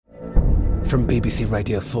From BBC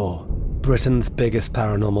Radio 4, Britain's biggest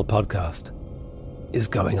paranormal podcast is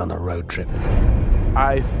going on a road trip.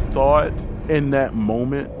 I thought in that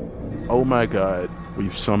moment, oh my God,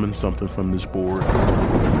 we've summoned something from this board.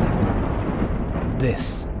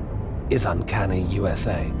 This is Uncanny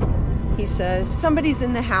USA. He says, somebody's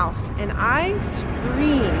in the house, and I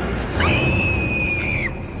screamed.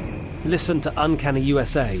 Listen to Uncanny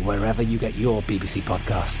USA wherever you get your BBC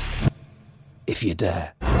podcasts, if you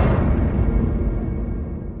dare.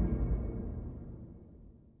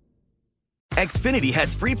 Xfinity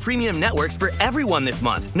has free premium networks for everyone this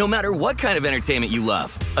month, no matter what kind of entertainment you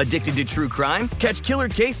love. Addicted to true crime? Catch killer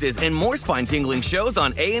cases and more spine-tingling shows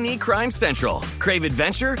on A&E Crime Central. Crave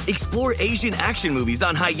adventure? Explore Asian action movies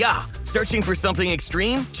on Hi-YAH. Searching for something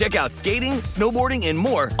extreme? Check out skating, snowboarding, and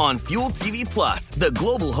more on Fuel TV Plus, the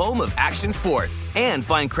global home of action sports. And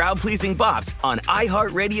find crowd-pleasing bops on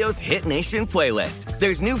iHeartRadio's Hit Nation playlist.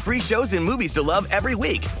 There's new free shows and movies to love every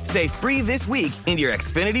week. Say free this week in your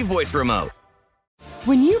Xfinity voice remote.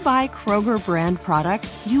 When you buy Kroger brand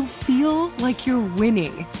products, you feel like you're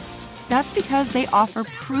winning. That's because they offer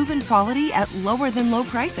proven quality at lower than low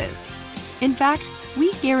prices. In fact,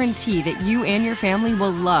 we guarantee that you and your family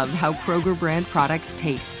will love how Kroger brand products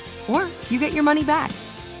taste, or you get your money back.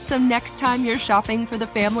 So next time you're shopping for the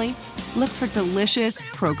family, look for delicious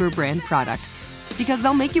Kroger brand products, because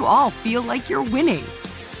they'll make you all feel like you're winning.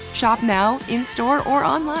 Shop now, in-store, or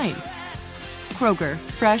online. Kroger,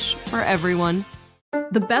 fresh for everyone.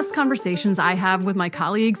 The best conversations I have with my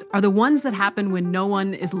colleagues are the ones that happen when no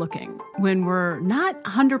one is looking, when we're not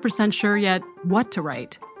 100% sure yet what to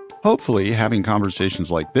write. Hopefully, having conversations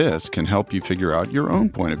like this can help you figure out your own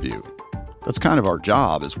point of view. That's kind of our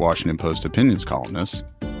job as Washington Post opinions columnists.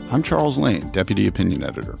 I'm Charles Lane, Deputy Opinion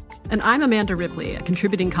Editor. And I'm Amanda Ripley, a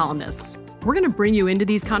contributing columnist. We're going to bring you into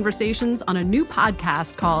these conversations on a new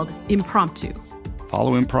podcast called Impromptu.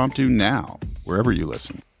 Follow Impromptu now, wherever you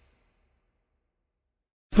listen.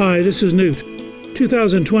 Hi, this is Newt.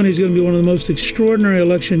 2020 is going to be one of the most extraordinary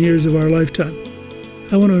election years of our lifetime.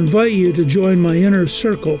 I want to invite you to join my inner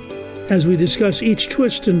circle as we discuss each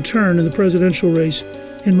twist and turn in the presidential race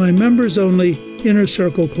in my members-only Inner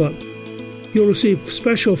Circle Club. You'll receive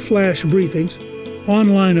special flash briefings,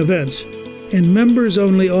 online events, and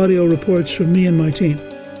members-only audio reports from me and my team.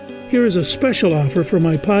 Here is a special offer for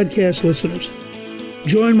my podcast listeners.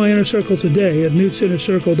 Join my Inner Circle today at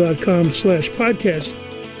newtsinnercircle.com/podcast.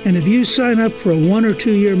 And if you sign up for a 1 or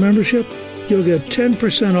 2 year membership, you'll get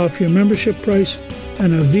 10% off your membership price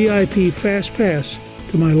and a VIP Fast Pass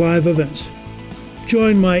to my live events.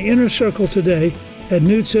 Join my Inner Circle today at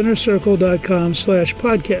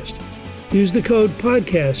newtsinnercircle.com/podcast. Use the code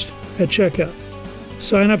PODCAST at checkout.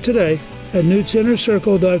 Sign up today at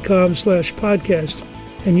newtsinnercircle.com/podcast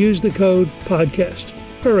and use the code PODCAST.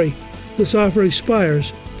 Hurry, this offer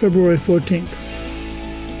expires February 14th.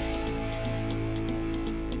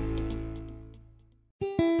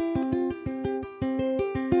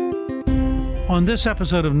 On this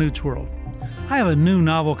episode of Newt's World, I have a new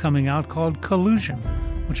novel coming out called Collusion,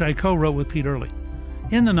 which I co-wrote with Pete Early.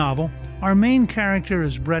 In the novel, our main character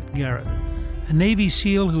is Brett Garrett, a Navy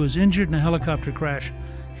SEAL who is injured in a helicopter crash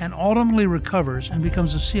and ultimately recovers and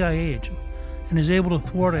becomes a CIA agent and is able to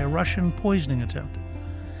thwart a Russian poisoning attempt.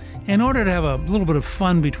 In order to have a little bit of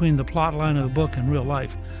fun between the plot line of the book and real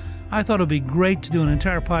life, I thought it would be great to do an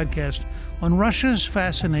entire podcast on Russia's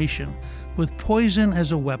fascination with poison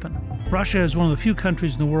as a weapon. Russia is one of the few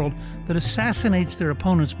countries in the world that assassinates their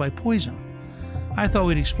opponents by poison. I thought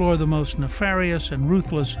we'd explore the most nefarious and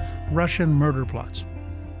ruthless Russian murder plots.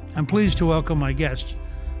 I'm pleased to welcome my guests,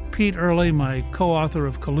 Pete Early, my co-author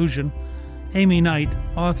of Collusion, Amy Knight,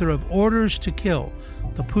 author of Orders to Kill,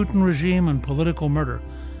 The Putin Regime and Political Murder,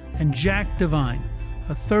 and Jack Devine,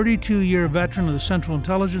 a 32-year veteran of the Central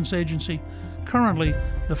Intelligence Agency, currently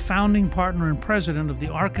the founding partner and president of the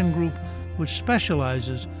Arkin Group, which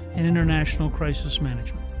specializes in international crisis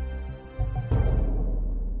management.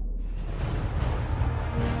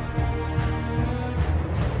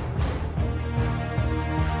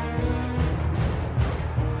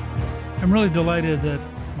 I'm really delighted that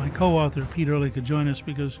my co-author, Pete Early, could join us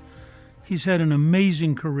because he's had an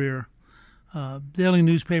amazing career. Daily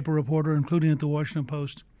newspaper reporter, including at the Washington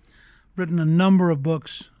Post, written a number of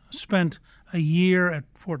books, spent a year at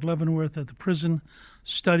Fort Leavenworth at the prison,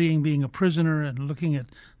 studying being a prisoner and looking at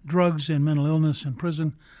drugs and mental illness in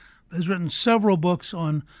prison. Has written several books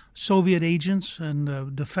on Soviet agents and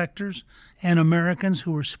defectors and Americans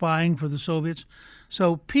who were spying for the Soviets.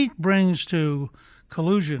 So Pete brings to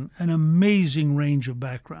Collusion an amazing range of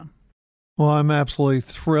background. Well, I'm absolutely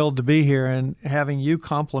thrilled to be here and having you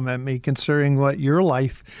compliment me, considering what your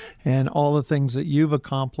life and all the things that you've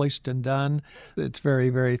accomplished and done. It's very,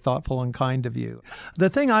 very thoughtful and kind of you. The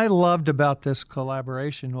thing I loved about this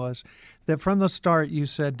collaboration was that from the start you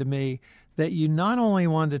said to me that you not only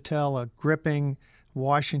wanted to tell a gripping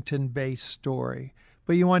Washington-based story,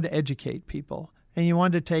 but you wanted to educate people and you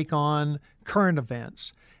wanted to take on current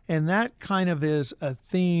events. And that kind of is a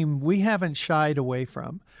theme we haven't shied away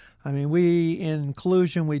from. I mean, in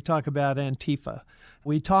Collusion, we talk about Antifa.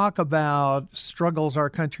 We talk about struggles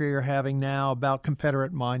our country are having now about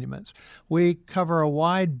Confederate monuments. We cover a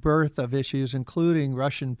wide berth of issues, including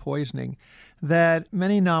Russian poisoning, that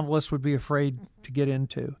many novelists would be afraid to get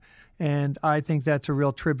into. And I think that's a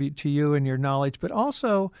real tribute to you and your knowledge, but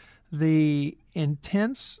also the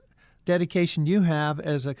intense dedication you have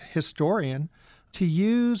as a historian to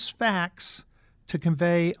use facts to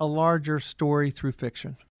convey a larger story through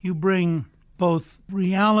fiction. You bring both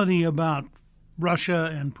reality about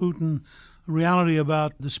Russia and Putin, reality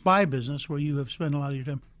about the spy business, where you have spent a lot of your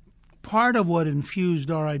time. Part of what infused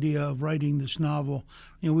our idea of writing this novel,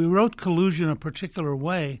 we wrote Collusion a particular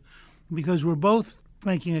way because we're both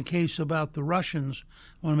making a case about the Russians.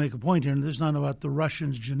 I want to make a point here, and this is not about the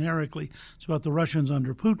Russians generically. It's about the Russians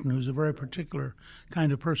under Putin, who's a very particular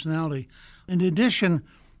kind of personality. In addition,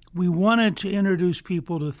 we wanted to introduce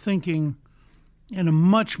people to thinking in a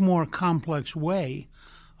much more complex way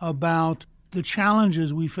about the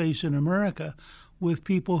challenges we face in America with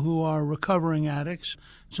people who are recovering addicts.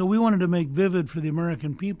 So we wanted to make vivid for the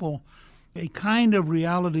American people a kind of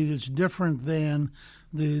reality that's different than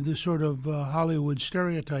the sort of Hollywood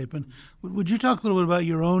stereotype. And would you talk a little bit about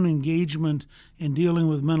your own engagement in dealing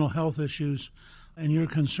with mental health issues and your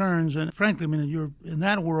concerns? And frankly, you're in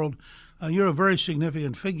that world, you're a very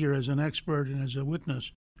significant figure as an expert and as a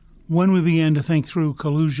witness. When we began to think through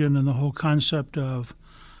Collusion and the whole concept of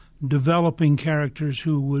developing characters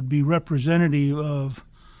who would be representative of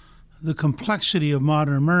the complexity of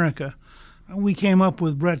modern America, we came up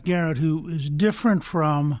with Brett Garrett, who is different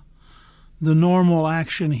from the normal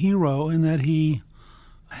action hero in that he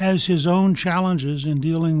has his own challenges in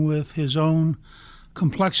dealing with his own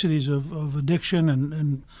complexities of addiction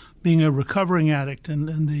and being a recovering addict,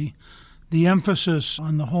 and the emphasis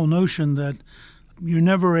on the whole notion that you're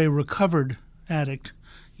never a recovered addict.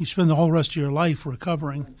 You spend the whole rest of your life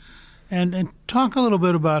recovering. And talk a little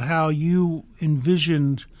bit about how you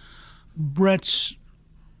envisioned Brett's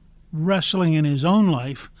wrestling in his own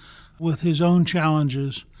life with his own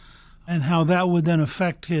challenges and how that would then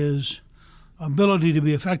affect his ability to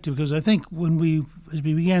be effective. Because I think as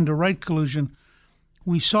we began to write Collusion,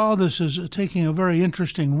 we saw this as taking a very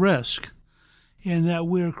interesting risk in that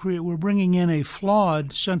we're bringing in a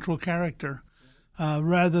flawed central character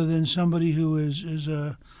rather than somebody who is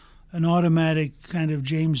an automatic kind of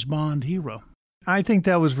James Bond hero. I think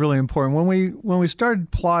that was really important. When we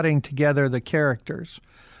started plotting together the characters,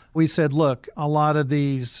 we said, look, a lot of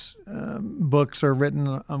these books are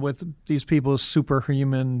written with these people's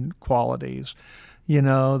superhuman qualities.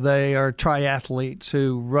 They are triathletes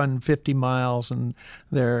who run 50 miles and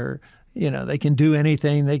they can do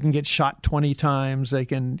anything. They can get shot 20 times. They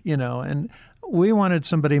can, and we wanted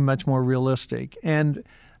somebody much more realistic. And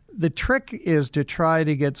the trick is to try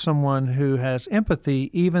to get someone who has empathy,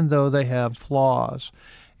 even though they have flaws.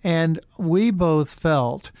 And we both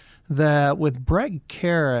felt that with Brett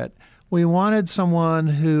Garrett, we wanted someone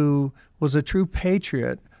who was a true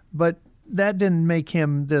patriot, but that didn't make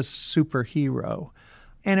him this superhero.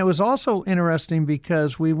 And it was also interesting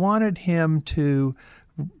because we wanted him to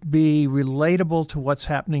be relatable to what's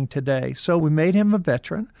happening today. So we made him a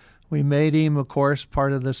veteran. We made him, of course,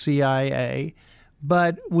 part of the CIA.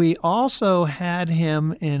 But we also had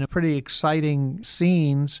him in pretty exciting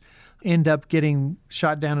scenes end up getting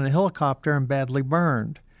shot down in a helicopter and badly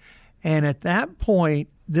burned. And at that point,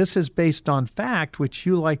 this is based on fact, which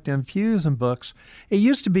you like to infuse in books. It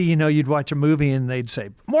used to be, you'd watch a movie and they'd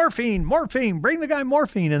say, morphine, bring the guy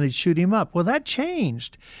morphine, and they'd shoot him up. Well, that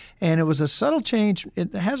changed. And it was a subtle change.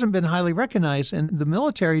 It hasn't been highly recognized. And the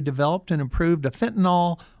military developed and improved a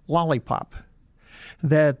fentanyl lollipop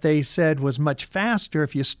that they said was much faster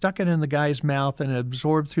if you stuck it in the guy's mouth and it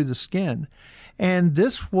absorbed through the skin. And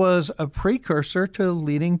this was a precursor to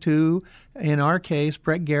leading to, in our case,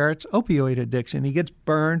 Brett Garrett's opioid addiction. He gets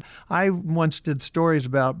burned. I once did stories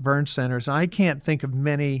about burn centers. I can't think of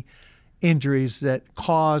many injuries that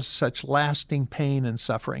cause such lasting pain and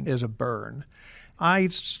suffering as a burn. I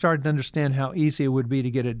started to understand how easy it would be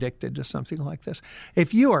to get addicted to something like this.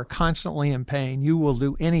 If you are constantly in pain, you will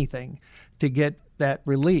do anything to get that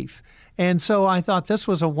relief. And so I thought this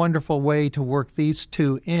was a wonderful way to work these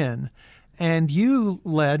two in. And you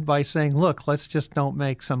led by saying, look, let's just don't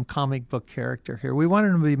make some comic book character here. We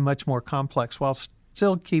wanted them to be much more complex while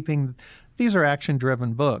still keeping, these are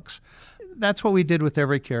action-driven books. That's what we did with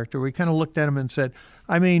every character. We kind of looked at them and said,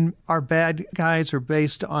 I mean, our bad guys are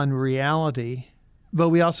based on reality, but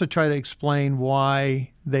we also try to explain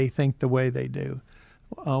why they think the way they do.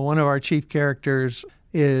 One of our chief characters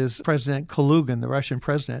is President Kalugin, the Russian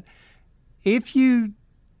president. If you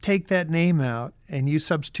take that name out and you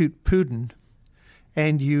substitute Putin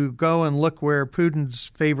and you go and look where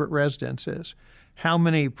Putin's favorite residence is, how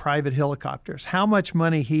many private helicopters, how much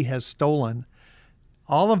money he has stolen,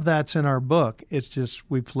 all of that's in our book. It's just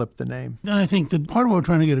we flipped the name. And I think that part of what we're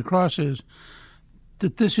trying to get across is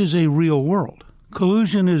that this is a real world.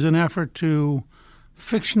 Collusion is an effort to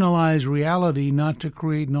fictionalize reality, not to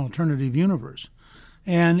create an alternative universe.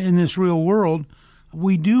 And in this real world,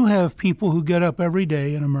 we do have people who get up every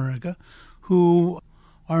day in America who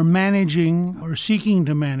are managing or seeking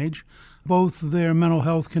to manage both their mental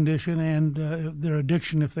health condition and their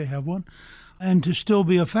addiction if they have one, and to still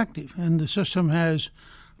be effective. And the system has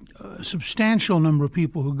a substantial number of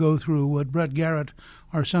people who go through what Brett Garrett,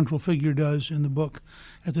 our central figure, does in the book.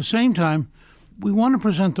 At the same time, we want to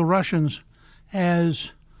present the Russians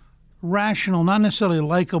as rational, not necessarily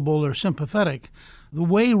likable or sympathetic. The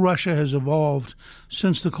way Russia has evolved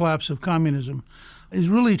since the collapse of communism is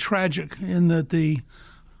really tragic in that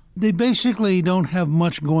they basically don't have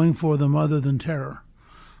much going for them other than terror.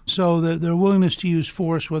 So their willingness to use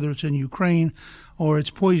force, whether it's in Ukraine or it's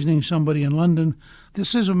poisoning somebody in London,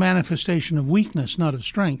 this is a manifestation of weakness, not of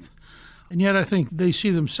strength. And yet I think they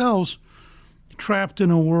see themselves trapped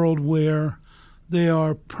in a world where they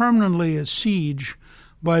are permanently at siege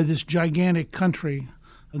by this gigantic country,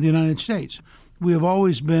 the United States. We have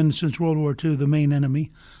always been, since World War II, the main enemy.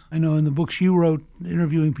 I know in the books you wrote,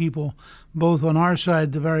 interviewing people, both on our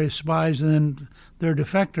side, the various spies, and then their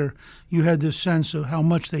defector, you had this sense of how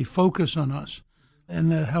much they focus on us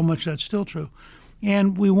and how much that's still true.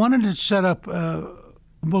 And we wanted to set up a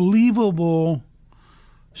believable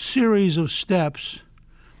series of steps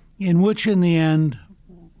in which, in the end,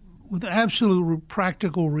 with absolute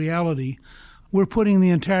practical reality, we're putting the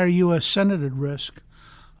entire U.S. Senate at risk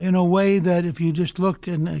in a way that if you just look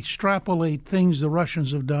and extrapolate things the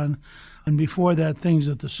Russians have done, and before that things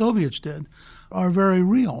that the Soviets did, are very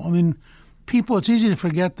real. I mean, people, it's easy to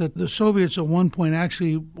forget that the Soviets at one point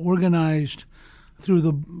actually organized through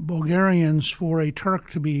the Bulgarians for a Turk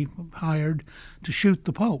to be hired to shoot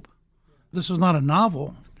the Pope. This is not a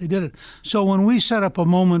novel. They did it. So when we set up a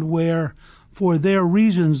moment where, for their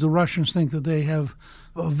reasons, the Russians think that they have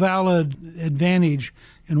a valid advantage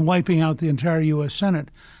in wiping out the entire U.S. Senate,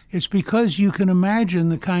 it's because you can imagine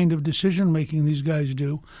the kind of decision-making these guys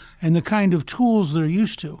do and the kind of tools they're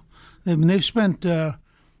used to. I mean, they've spent,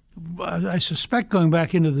 I suspect, going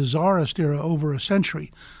back into the Tsarist era, over a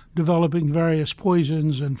century, developing various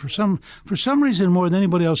poisons. And for some reason, more than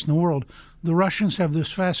anybody else in the world, the Russians have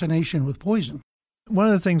this fascination with poison. One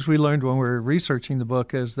of the things we learned when we were researching the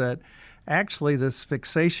book is that actually this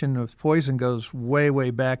fixation of poison goes way,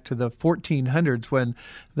 way back to the 1400s when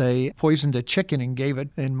they poisoned a chicken and gave it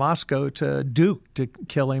in Moscow to Duke to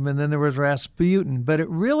kill him. And then there was Rasputin. But it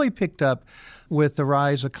really picked up with the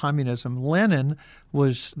rise of communism. Lenin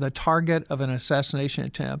was the target of an assassination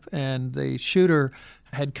attempt, and the shooter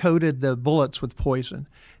had coated the bullets with poison.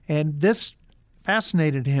 And this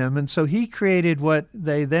fascinated him, and so he created what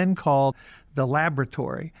they then called the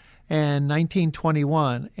laboratory in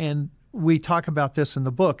 1921. And we talk about this in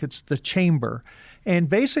the book. It's the chamber. And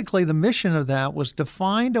basically the mission of that was to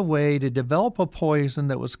find a way to develop a poison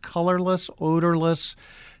that was colorless, odorless,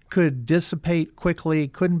 could dissipate quickly,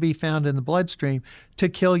 couldn't be found in the bloodstream, to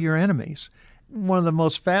kill your enemies. One of the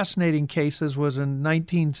most fascinating cases was in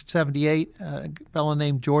 1978, a fellow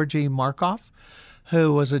named Georgy Markov,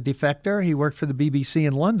 who was a defector. He worked for the BBC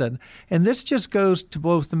in London. And this just goes to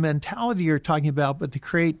both the mentality you're talking about, but the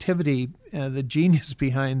creativity, the genius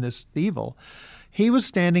behind this evil. He was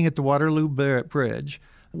standing at the Waterloo Bridge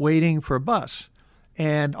waiting for a bus.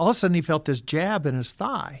 And all of a sudden he felt this jab in his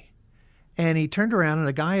thigh. And he turned around and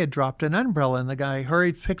a guy had dropped an umbrella, and the guy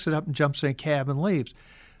hurried, picks it up and jumps in a cab and leaves.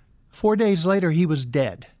 4 days later, he was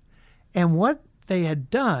dead. And what they had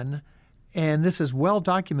done, and this is well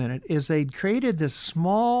documented, is they'd created this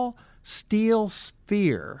small steel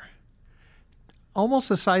sphere, almost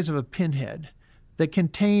the size of a pinhead, that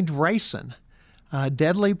contained ricin,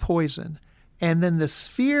 deadly poison. And then the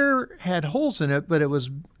sphere had holes in it, but it was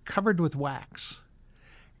covered with wax.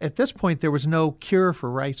 At this point, there was no cure for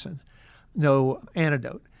ricin, no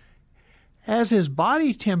antidote. As his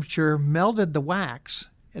body temperature melted the wax,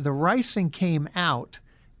 the ricin came out,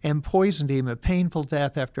 and poisoned him a painful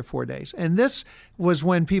death after 4 days. And this was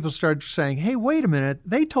when people started saying, hey, wait a minute.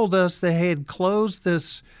 They told us they had closed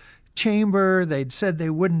this chamber. They'd said they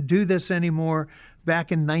wouldn't do this anymore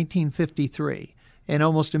back in 1953. And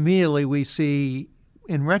almost immediately we see,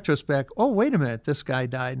 in retrospect, oh, wait a minute, this guy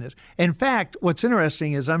died. In fact, what's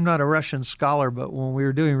interesting is I'm not a Russian scholar, but when we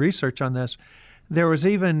were doing research on this, there was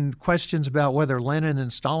even questions about whether Lenin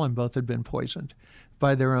and Stalin both had been poisoned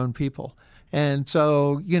by their own people. And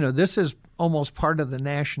so, this is almost part of the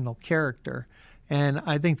national character. And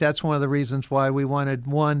I think that's one of the reasons why we wanted,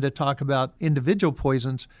 one, to talk about individual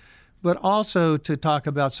poisons, but also to talk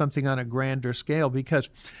about something on a grander scale. Because,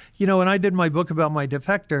 when I did my book about my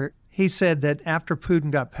defector, he said that after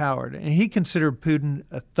Putin got powered, and he considered Putin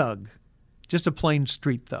a thug, just a plain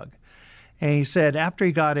street thug. And he said after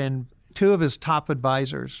he got in, 2 of his top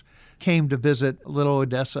advisors came to visit Little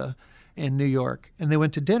Odessa in New York, and they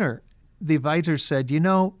went to dinner. The advisors said,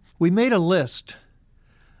 we made a list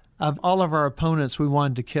of all of our opponents we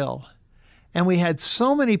wanted to kill. And we had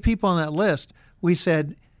so many people on that list, we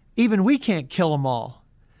said, even we can't kill them all.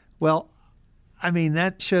 Well,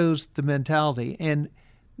 that shows the mentality and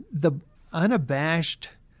the unabashed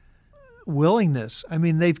willingness.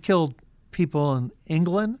 They've killed people in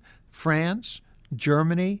England, France,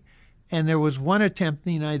 Germany, and there was one attempt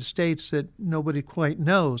in the United States that nobody quite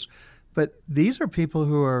knows. But these are people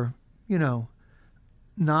who are,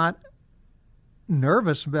 not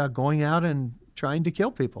nervous about going out and trying to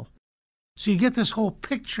kill people. So you get this whole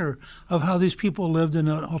picture of how these people lived in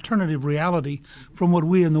an alternative reality from what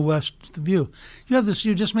we in the West view. You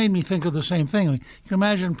just made me think of the same thing. You can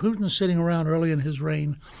imagine Putin sitting around early in his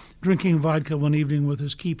reign, drinking vodka one evening with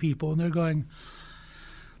his key people, and they're going,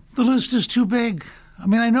 the list is too big.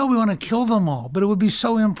 I know we want to kill them all, but it would be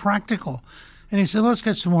so impractical. And he said, let's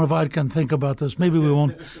get some more vodka and think about this. Maybe we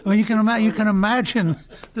won't. You can imagine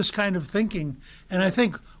this kind of thinking. And I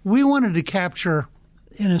think we wanted to capture,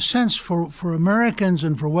 in a sense, for Americans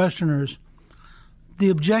and for Westerners, the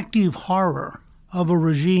objective horror of a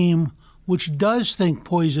regime which does think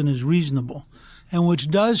poison is reasonable and which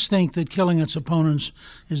does think that killing its opponents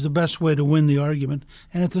is the best way to win the argument.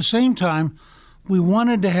 And at the same time, we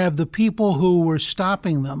wanted to have the people who were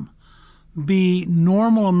stopping them be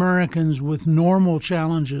normal Americans with normal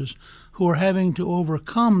challenges who are having to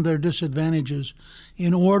overcome their disadvantages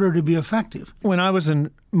in order to be effective. When I was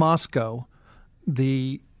in Moscow,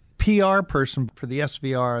 the PR person for the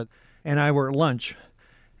SVR and I were at lunch,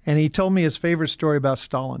 and he told me his favorite story about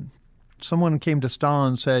Stalin. Someone came to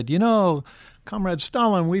Stalin and said, Comrade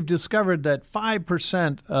Stalin, we've discovered that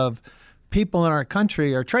 5% of people in our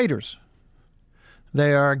country are traitors.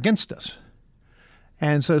 They are against us.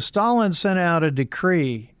 And so Stalin sent out a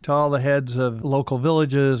decree to all the heads of local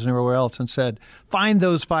villages and everywhere else and said, find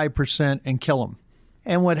those 5% and kill them.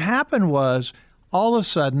 And what happened was, all of a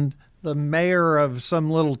sudden, the mayor of some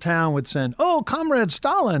little town would send, oh, Comrade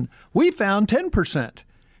Stalin, we found 10%,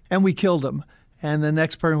 and we killed him. And the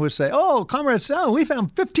next person would say, oh, Comrade Stalin, we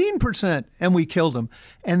found 15%, and we killed him.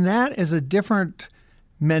 And that is a different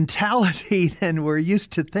mentality than we're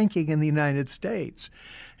used to thinking in the United States.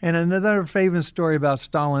 And another famous story about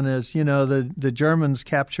Stalin is, the Germans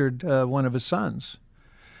captured one of his sons.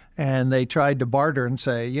 And they tried to barter and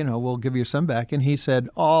say, we'll give your son back. And he said,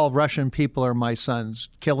 all Russian people are my sons.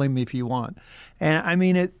 Kill him if you want.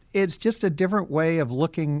 And it's just a different way of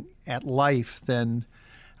looking at life than,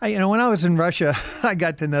 when I was in Russia, I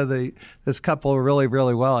got to know this couple really,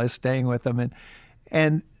 really well. I was staying with them.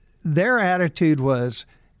 And their attitude was,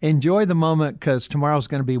 enjoy the moment because tomorrow's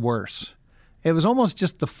going to be worse. It was almost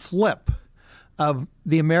just the flip of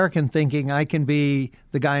the American thinking, I can be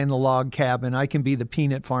the guy in the log cabin, I can be the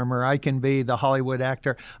peanut farmer, I can be the Hollywood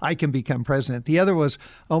actor, I can become president. The other was,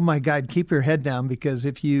 oh my God, keep your head down because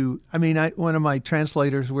if you, one of my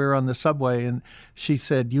translators, we were on the subway and she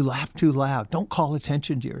said, you laugh too loud, don't call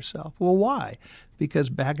attention to yourself. Well, why?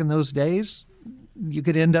 Because back in those days, you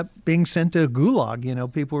could end up being sent to a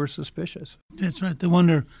gulag. People were suspicious. That's right. They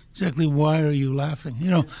wonder exactly why are you laughing.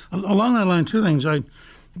 Along that line, two things.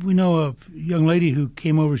 We know a young lady who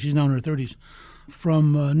came over, she's now in her 30s,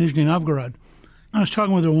 from Nizhny Novgorod. I was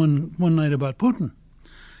talking with her one night about Putin,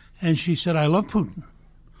 and she said, I love Putin.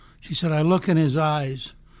 She said, I look in his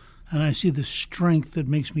eyes, and I see the strength that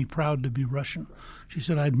makes me proud to be Russian. She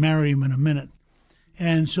said, I'd marry him in a minute.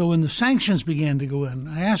 And so when the sanctions began to go in,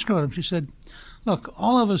 I asked her about him. She said, look,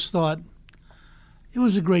 all of us thought it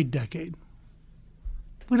was a great decade.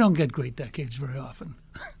 We don't get great decades very often.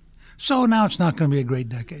 So now it's not going to be a great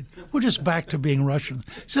decade. We're just back to being Russian.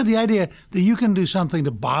 So the idea that you can do something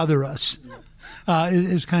to bother us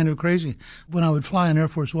is kind of crazy. When I would fly on Air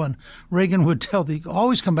Force One, Reagan would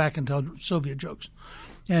always come back and tell Soviet jokes.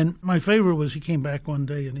 And my favorite was he came back one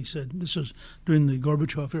day and he said, this was during the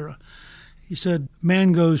Gorbachev era, he said,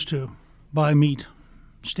 man goes to buy meat,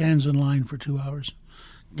 stands in line for 2 hours,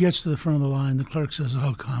 gets to the front of the line, the clerk says,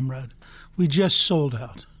 oh, comrade, we just sold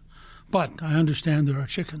out. But I understand there are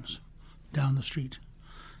chickens down the street.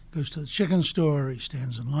 Goes to the chicken store, he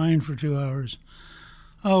stands in line for 2 hours.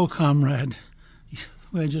 Oh, comrade,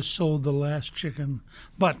 we just sold the last chicken,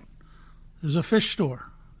 but there's a fish store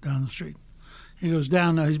down the street. He goes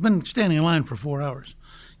down now. He's been standing in line for 4 hours.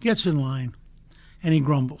 Gets in line, and he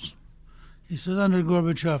grumbles. He says, under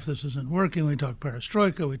Gorbachev, this isn't working. We talk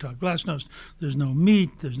perestroika, we talk glasnost. There's no meat,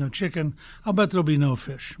 there's no chicken. I'll bet there'll be no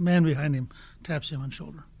fish. Man behind him taps him on the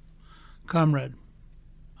shoulder. Comrade,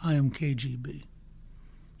 I am KGB.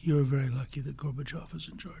 You're very lucky that Gorbachev is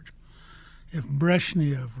in charge. If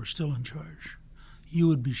Brezhnev were still in charge, you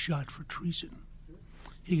would be shot for treason.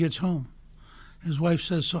 He gets home. His wife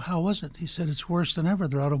says, so how was it? He said, it's worse than ever.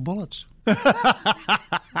 They're out of bullets.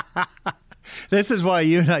 This is why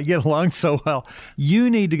you and I get along so well. You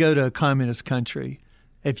need to go to a communist country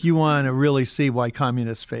if you want to really see why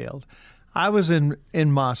communists failed. I was in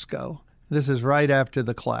Moscow. This is right after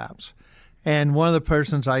the collapse. And one of the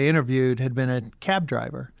persons I interviewed had been a cab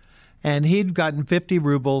driver. And he'd gotten 50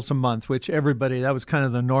 rubles a month, which that was kind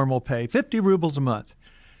of the normal pay, 50 rubles a month.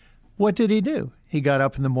 What did he do? He got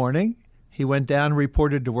up in the morning. He went down,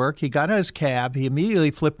 reported to work. He got out his cab. He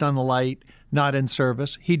immediately flipped on the light, not in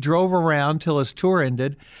service. He drove around till his tour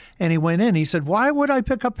ended, and he went in. He said, why would I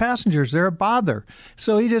pick up passengers? They're a bother.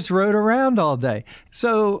 So he just rode around all day.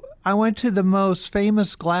 So I went to the most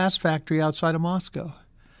famous glass factory outside of Moscow.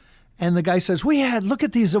 And the guy says, look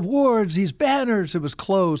at these awards, these banners. It was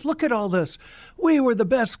closed. Look at all this. We were the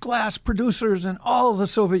best glass producers in all of the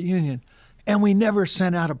Soviet Union, and we never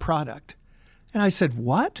sent out a product. And I said,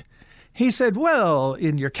 what? He said, well,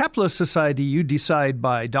 in your capitalist society, you decide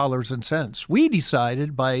by dollars and cents. We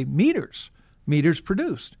decided by meters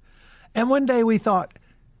produced. And one day we thought,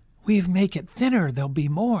 we make it thinner, there'll be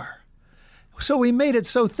more. So we made it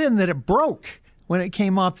so thin that it broke when it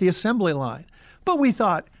came off the assembly line. But we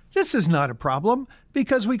thought, this is not a problem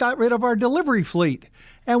because we got rid of our delivery fleet.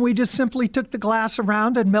 And we just simply took the glass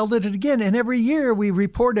around and melted it again. And every year we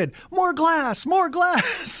reported, more glass, more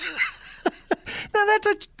glass. Now,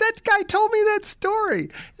 that guy told me that story.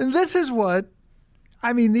 And this is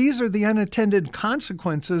these are the unintended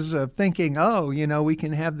consequences of thinking, we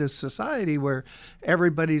can have this society where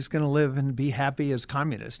everybody's going to live and be happy as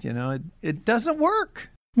communists. It doesn't work.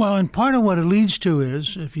 Well, and part of what it leads to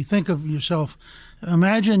is, if you think of yourself,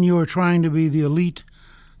 imagine you are trying to be the elite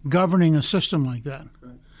governing a system like that.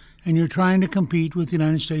 Right. And you're trying to compete with the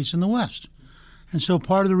United States and the West. And so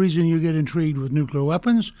part of the reason you get intrigued with nuclear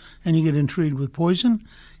weapons and you get intrigued with poison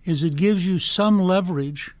is it gives you some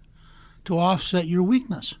leverage to offset your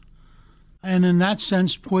weakness. And in that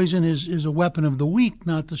sense, poison is a weapon of the weak,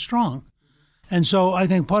 not the strong. And so I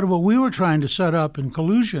think part of what we were trying to set up in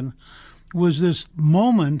Collusion was this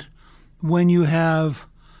moment when you have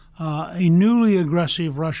a newly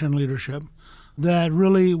aggressive Russian leadership that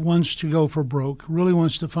really wants to go for broke, really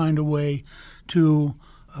wants to find a way to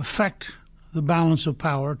affect the balance of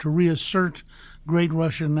power, to reassert great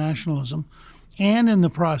Russian nationalism, and in the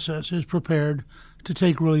process is prepared to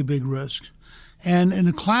take really big risks. And in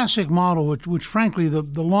a classic model, which frankly, the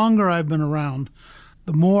longer I've been around,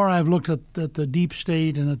 the more I've looked at the deep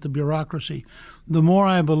state and at the bureaucracy, the more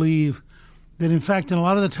I believe that, in fact, in a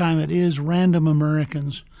lot of the time, it is random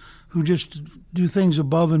Americans who just do things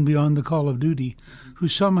above and beyond the call of duty, who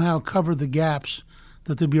somehow cover the gaps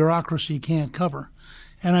that the bureaucracy can't cover.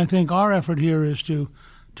 And I think our effort here is to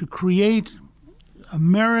create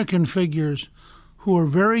American figures who are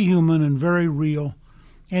very human and very real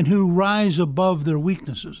and who rise above their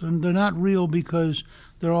weaknesses. And they're not real because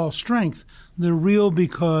they're all strength. They're real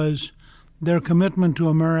because their commitment to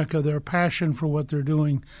America, their passion for what they're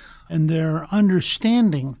doing, and their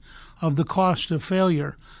understanding of the cost of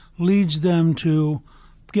failure leads them to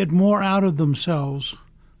get more out of themselves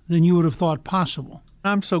than you would have thought possible.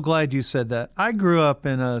 I'm so glad you said that. I grew up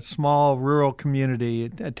in a small rural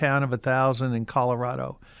community, a town of 1,000 in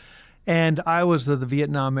Colorado, and I was of the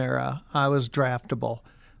Vietnam era. I was draftable.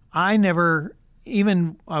 I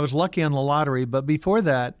was lucky on the lottery, but before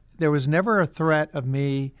that, there was never a threat of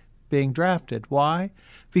me being drafted. Why?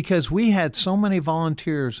 Because we had so many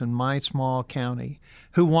volunteers in my small county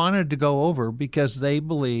who wanted to go over because they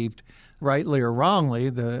believed, rightly or wrongly,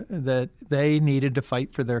 that they needed to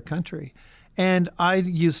fight for their country. And I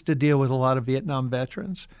used to deal with a lot of Vietnam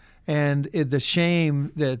veterans. and the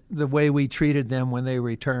shame that the way we treated them when they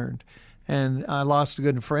returned. And I lost a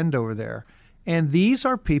good friend over there. And these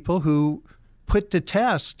are people who put to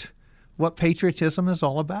test what patriotism is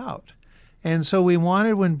all about. And so we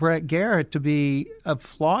wanted when Brett Garrett to be a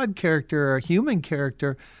flawed character, a human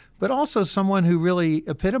character, but also someone who really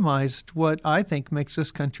epitomized what I think makes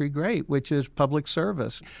this country great, which is public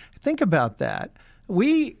service. Think about that.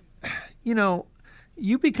 You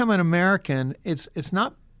become an American, it's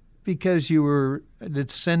not because you were a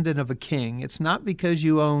descendant of a king. It's not because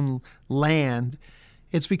you own land.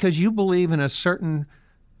 It's because you believe in a certain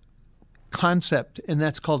concept, and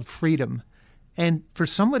that's called freedom. And for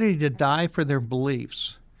somebody to die for their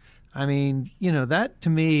beliefs, I mean, that to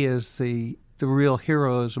me is the real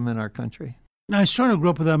heroism in our country. I sort of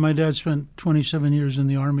grew up with that. My dad spent 27 years in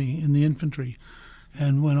the Army, in the infantry,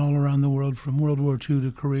 and went all around the world from World War II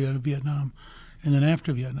to Korea to Vietnam, and then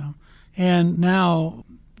after Vietnam. And now,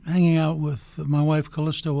 hanging out with my wife,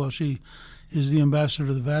 Callista, while she is the ambassador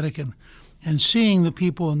to the Vatican, and seeing the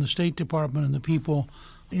people in the State Department and the people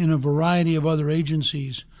in a variety of other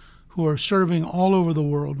agencies who are serving all over the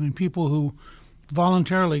world. I mean, people who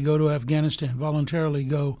voluntarily go to Afghanistan, voluntarily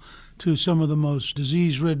go to some of the most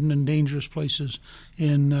disease-ridden and dangerous places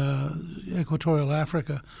in equatorial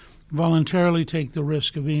Africa, voluntarily take the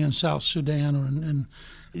risk of being in South Sudan or in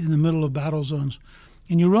the middle of battle zones.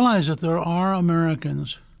 And you realize that there are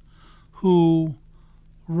Americans who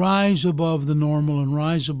rise above the normal and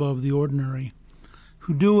rise above the ordinary,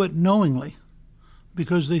 who do it knowingly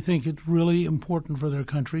because they think it's really important for their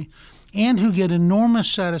country, and who get enormous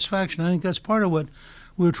satisfaction. I think that's part of what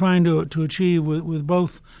we're trying to achieve with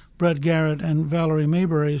both Brett Garrett and Valerie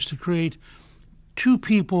Mayberry, is to create two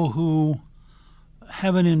people who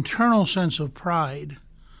have an internal sense of pride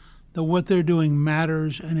that what they're doing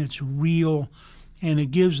matters and it's real, and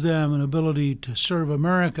it gives them an ability to serve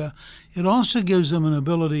America. It also gives them an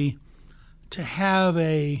ability to have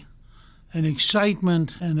an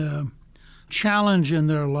excitement and a challenge in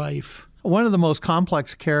their life. One of the most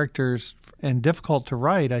complex characters and difficult to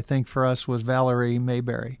write, I think, for us was Valerie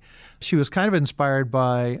Mayberry. She was kind of inspired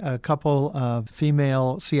by a couple of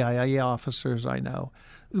female CIA officers I know.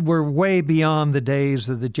 We're way beyond the days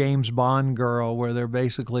of the James Bond girl, where they're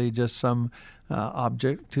basically just some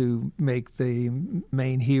object to make the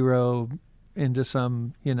main hero into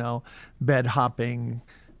some, bed-hopping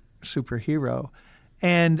superhero.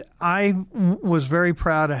 And I was very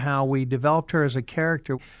proud of how we developed her as a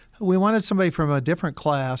character. We wanted somebody from a different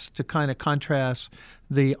class to kind of contrast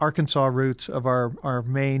the Arkansas roots of our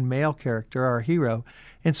main male character, our hero.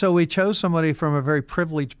 And so we chose somebody from a very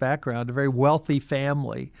privileged background, a very wealthy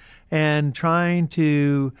family, and trying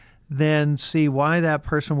to then see why that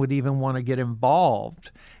person would even want to get involved.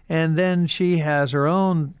 And then she has her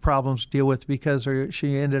own problems to deal with because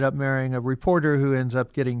she ended up marrying a reporter who ends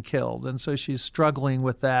up getting killed. And so she's struggling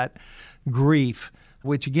with that grief,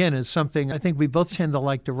 which again is something I think we both tend to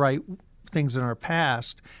like to write things in our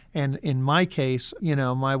past. And in my case,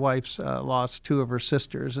 my wife's lost two of her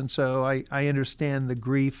sisters. And so I understand the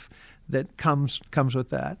grief that comes with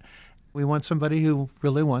that. We want somebody who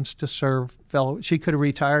really wants to serve fellow. She could have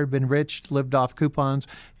retired, been rich, lived off coupons.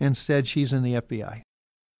 Instead, she's in the FBI.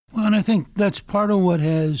 Well, and I think that's part of what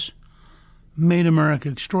has made America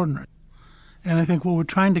extraordinary. And I think what we're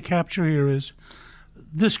trying to capture here is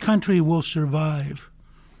this country will survive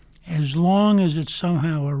as long as it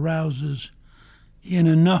somehow arouses in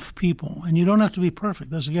enough people. And you don't have to be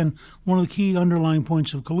perfect. That's, again, one of the key underlying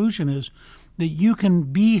points of collusion is that you can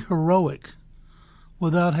be heroic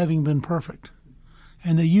without having been perfect,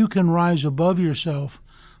 and that you can rise above yourself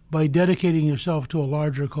by dedicating yourself to a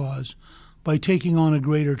larger cause, by taking on a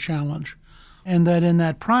greater challenge, and that in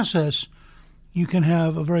that process you can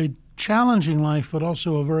have a very challenging life but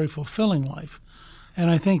also a very fulfilling life. And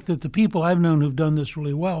I think that the people I've known who've done this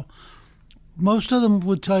really well, most of them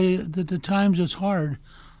would tell you that at times it's hard,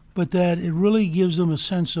 but that it really gives them a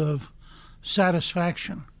sense of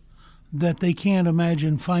satisfaction that they can't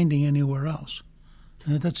imagine finding anywhere else.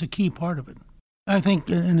 And that's a key part of it. I think,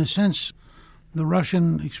 in a sense, the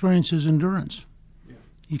Russian experience is endurance. Yeah.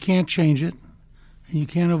 You can't change it, and you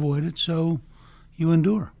can't avoid it, so you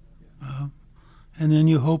endure. And then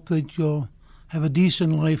you hope that you'll have a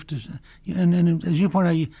decent life. And as you point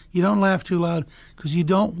out, you don't laugh too loud because you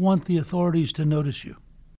don't want the authorities to notice you.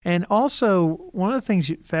 And also, one of the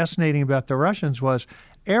things fascinating about the Russians was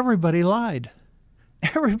everybody lied.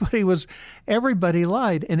 Everybody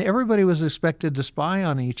lied, and everybody was expected to spy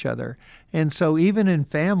on each other. And so even in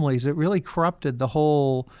families, it really corrupted the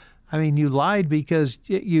whole I mean, you lied because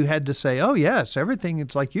you had to say, oh, yes, everything,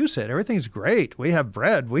 it's like you said, everything's great. We have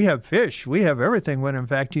bread, we have fish, we have everything, when in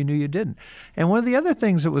fact you knew you didn't. And one of the other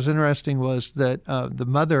things that was interesting was that the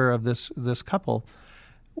mother of this couple,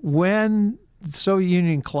 when the Soviet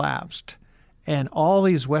Union collapsed and all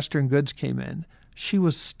these Western goods came in, she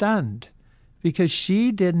was stunned because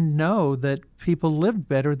she didn't know that people lived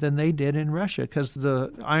better than they did in Russia because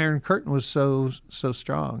the Iron Curtain was so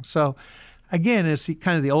strong. So again, it's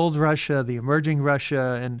kind of the old Russia, the emerging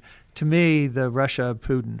Russia, and to me, the Russia of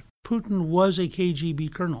Putin. Putin was a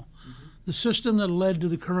KGB colonel. Mm-hmm. The system that led to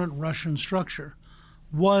the current Russian structure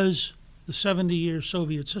was the 70-year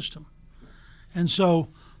Soviet system. And so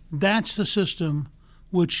that's the system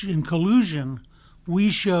which, in collusion,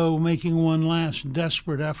 we show making one last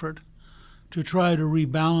desperate effort to try to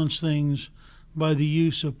rebalance things by the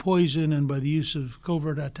use of poison and by the use of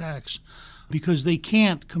covert attacks, because they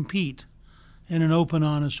can't compete in an open,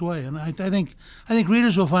 honest way. And I think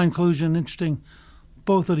readers will find collusion interesting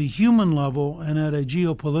both at a human level and at a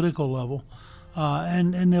geopolitical level.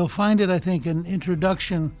 And they'll find it, I think, an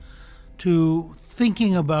introduction to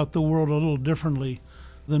thinking about the world a little differently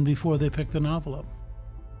than before they picked the novel up.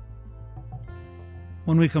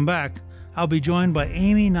 When we come back, I'll be joined by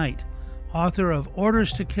Amy Knight, author of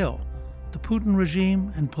Orders to Kill, The Putin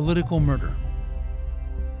Regime and Political Murder.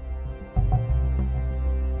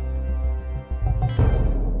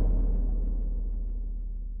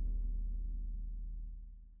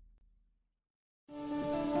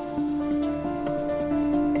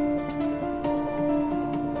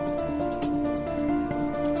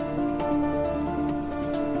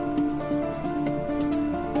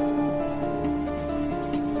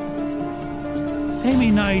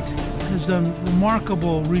 Amy Knight has done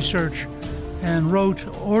remarkable research and wrote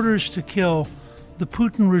Orders to Kill, The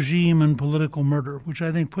Putin Regime and Political Murder, which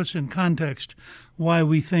I think puts in context why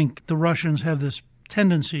we think the Russians have this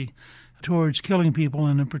tendency towards killing people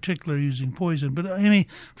and in particular using poison. But Amy,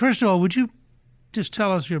 first of all, would you just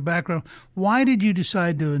tell us your background? Why did you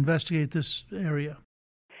decide to investigate this area?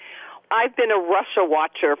 I've been a Russia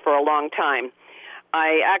watcher for a long time.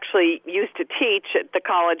 I actually used to teach at the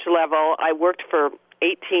college level. I worked for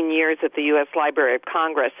 18 years at the U.S. Library of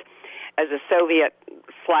Congress as a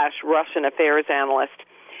Soviet/Russian affairs analyst.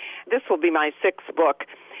 This will be my sixth book.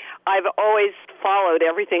 I've always followed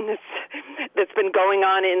everything that's been going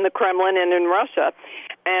on in the Kremlin and in Russia.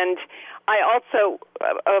 And I also,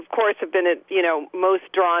 of course, have been, most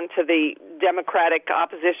drawn to the democratic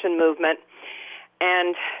opposition movement.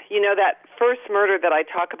 And, that first murder that I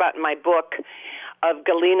talk about in my book of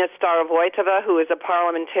Galina Starovoitova, who is a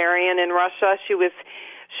parliamentarian in Russia. She was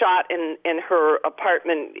shot in her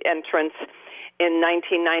apartment entrance in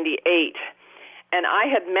 1998. And I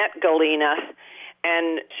had met Galina,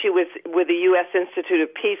 and she was with the U.S. Institute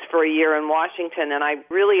of Peace for a year in Washington, and I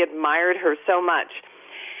really admired her so much.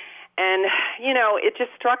 And, it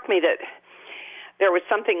just struck me that there was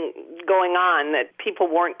something going on that people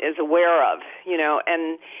weren't as aware of,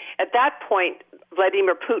 And at that point,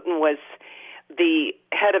 Vladimir Putin was the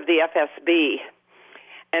head of the FSB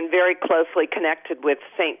and very closely connected with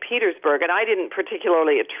St. Petersburg. And I didn't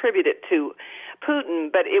particularly attribute it to Putin,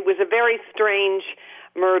 but it was a very strange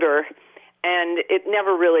murder, and it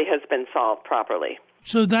never really has been solved properly.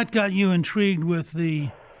 So that got you intrigued with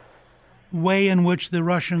the way in which the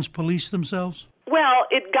Russians police themselves? Well,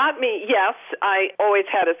 it got me, yes. I always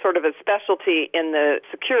had a sort of a specialty in the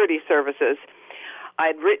security services.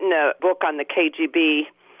 I'd written a book on the KGB,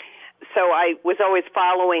 so I was always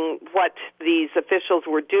following what these officials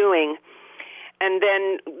were doing. And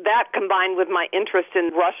then that combined with my interest in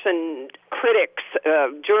Russian critics,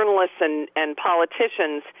 journalists and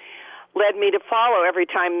politicians, led me to follow every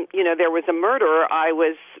time, there was a murder, I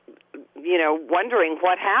was, wondering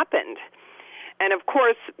what happened. And of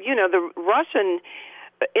course, the Russian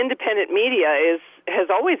independent media has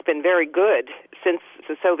always been very good since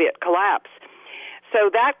the Soviet collapse. So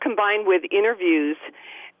that combined with interviews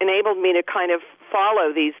enabled me to kind of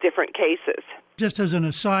follow these different cases. Just as an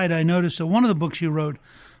aside, I noticed that one of the books you wrote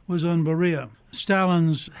was on Beria,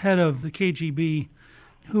 Stalin's head of the KGB,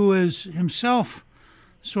 who is himself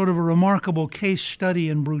sort of a remarkable case study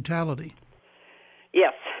in brutality.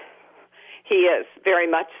 Yes, he is, very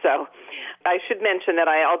much so. I should mention that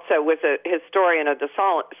I also was a historian of the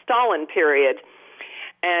Stalin period,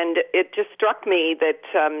 and it just struck me that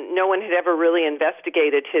no one had ever really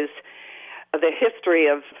investigated the history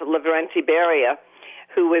of Lavrentiy Beria,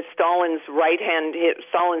 who was Stalin's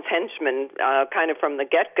Stalin's henchman kind of from the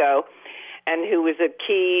get-go, and who was a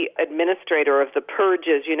key administrator of the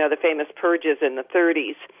purges, the famous purges in the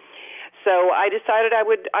 30s. So I decided I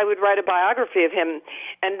would write a biography of him.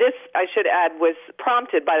 And this, I should add, was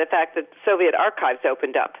prompted by the fact that Soviet archives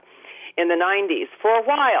opened up in the 90s for a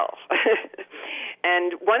while.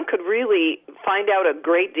 And one could really find out a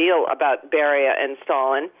great deal about Beria and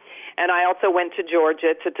Stalin. And I also went to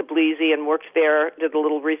Georgia, to Tbilisi, and worked there, did a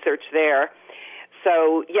little research there.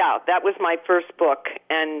 So, yeah, that was my first book.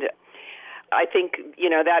 And I think,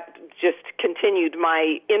 that just continued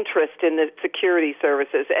my interest in the security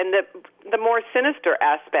services and the more sinister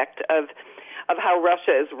aspect of how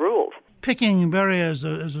Russia is ruled. Picking Beria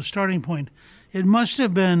as a starting point, it must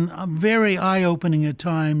have been very eye-opening at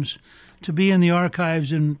times to be in the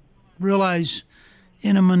archives and realize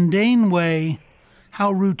in a mundane way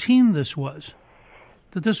how routine this was,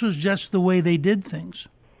 that this was just the way they did things.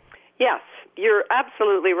 Yes, you're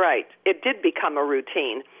absolutely right. It did become a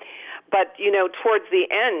routine. But, towards the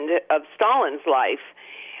end of Stalin's life,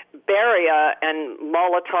 Beria and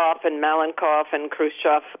Molotov and Malenkov and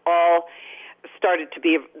Khrushchev all started to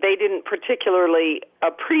be, they didn't particularly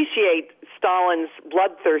appreciate Stalin's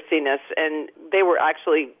bloodthirstiness, and they were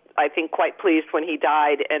actually, I think, quite pleased when he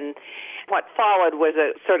died. And what followed was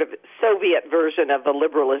a sort of Soviet version of the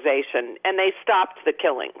liberalization, and they stopped the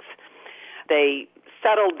killings. They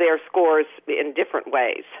settled their scores in different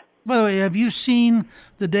ways. By the way, have you seen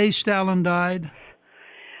The Day Stalin Died?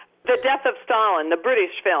 The Death of Stalin, the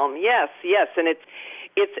British film, yes, and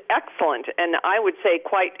it's excellent, and I would say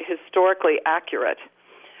quite historically accurate.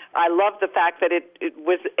 I love the fact that it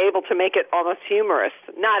was able to make it almost humorous.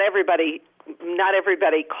 Not everybody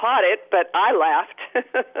caught it, but I laughed.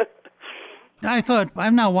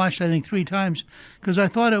 I've now watched, I think, 3 times, because I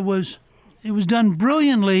thought it was done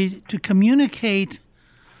brilliantly to communicate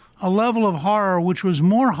a level of horror which was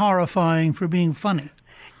more horrifying for being funny.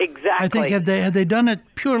 Exactly. I think had they done it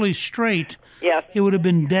purely straight, yes, it would have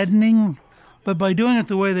been deadening. But by doing it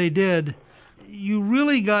the way they did, you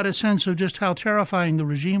really got a sense of just how terrifying the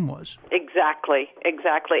regime was. Exactly.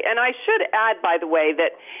 And I should add, by the way,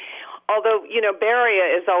 that although,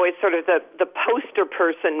 Beria is always sort of the poster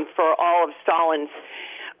person for all of Stalin's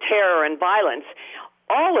terror and violence,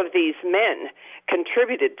 all of these men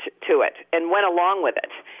contributed to it and went along with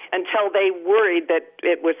it until they worried that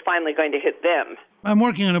it was finally going to hit them. I'm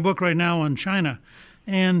working on a book right now on China,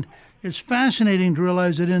 and it's fascinating to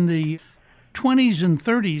realize that in the 20s and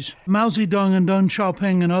 30s, Mao Zedong and Deng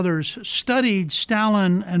Xiaoping and others studied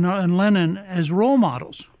Stalin and Lenin as role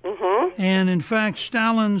models. Mm-hmm. And in fact,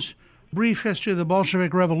 Stalin's Brief History of the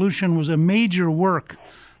Bolshevik Revolution was a major work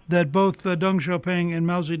that both Deng Xiaoping and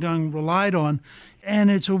Mao Zedong relied on.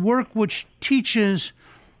 And it's a work which teaches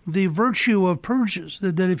the virtue of purges,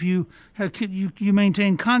 that if you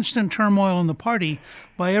maintain constant turmoil in the party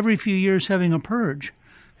by every few years having a purge.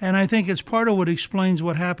 And I think it's part of what explains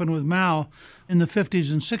what happened with Mao in the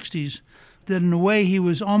 50s and 60s, that in a way he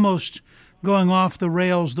was almost going off the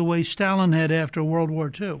rails the way Stalin had after World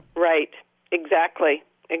War II. Right, exactly.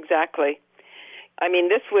 I mean,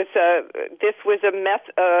 this was a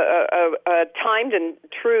timed and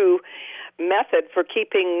true method for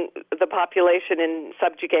keeping the population in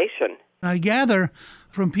subjugation. I gather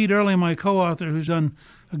from Pete Early, my co-author, who's done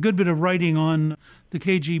a good bit of writing on the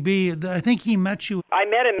KGB, I think he met you. I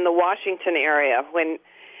met him in the Washington area when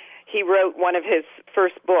he wrote one of his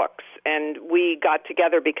first books, and we got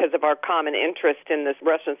together because of our common interest in the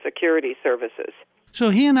Russian security services. So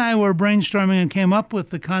he and I were brainstorming and came up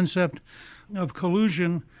with the concept of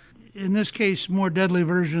collusion, in this case, more deadly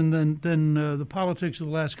version than the politics of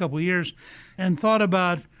the last couple of years, and thought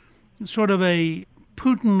about sort of a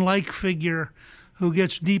Putin-like figure who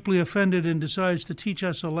gets deeply offended and decides to teach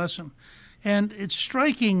us a lesson. And it's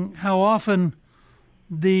striking how often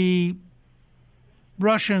the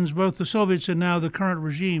Russians, both the Soviets and now the current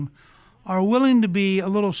regime, are willing to be a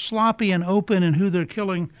little sloppy and open in who they're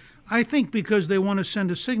killing, I think because they want to send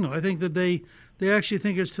a signal. I think that they actually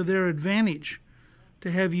think it's to their advantage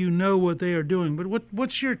to have you know what they are doing. But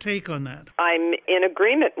what's your take on that? I'm in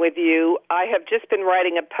agreement with you. I have just been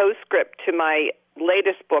writing a postscript to my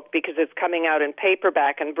latest book because it's coming out in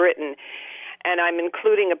paperback in Britain, and I'm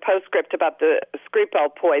including a postscript about the Skripal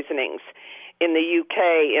poisonings in the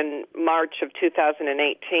UK in March of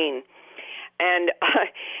 2018. And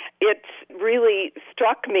it really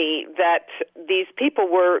struck me that these people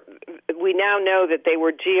we now know that they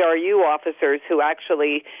were GRU officers who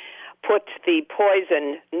actually put the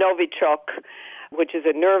poison Novichok, which is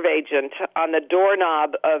a nerve agent, on the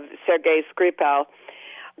doorknob of Sergei Skripal.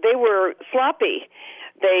 They were sloppy.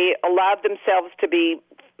 They allowed themselves to be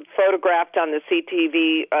photographed on the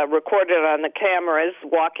CTV, recorded on the cameras,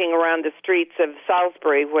 walking around the streets of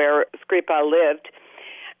Salisbury where Skripal lived.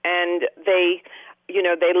 And they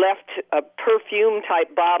they left a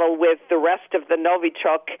perfume-type bottle with the rest of the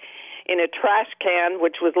Novichok in a trash can,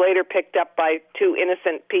 which was later picked up by two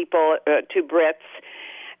innocent people, two Brits,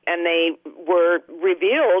 and they were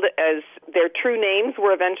revealed as their true names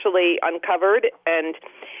were eventually uncovered. And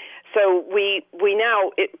so we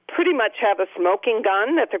now pretty much have a smoking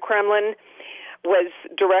gun that the Kremlin was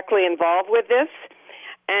directly involved with this,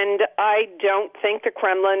 and I don't think the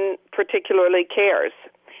Kremlin particularly cares,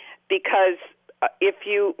 because if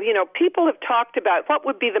people have talked about what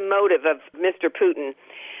would be the motive of Mr. Putin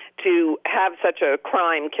to have such a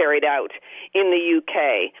crime carried out in the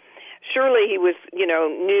UK. Surely he was,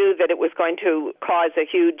 knew that it was going to cause a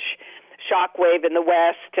huge shockwave in the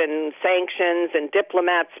West and sanctions and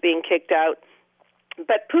diplomats being kicked out.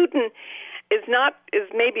 But Putin is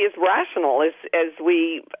maybe as rational as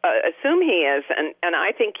we assume he is, and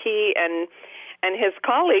I think he and his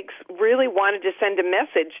colleagues really wanted to send a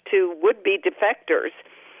message to would-be defectors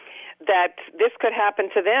that this could happen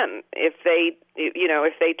to them if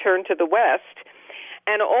they turn to the West.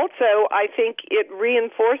 And also, I think it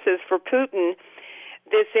reinforces for Putin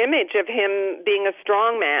this image of him being a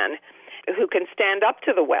strong man who can stand up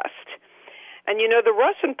to the West. And the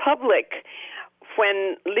Russian public,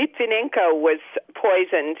 when Litvinenko was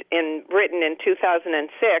poisoned in Britain in 2006,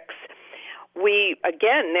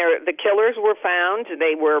 the killers were found.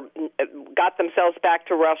 They got themselves back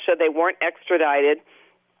to Russia. They weren't extradited.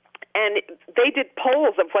 And they did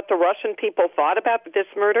polls of what the Russian people thought about this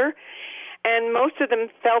murder, and most of them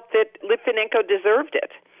felt that Litvinenko deserved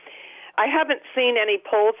it. I haven't seen any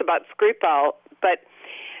polls about Skripal, but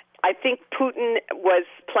I think Putin was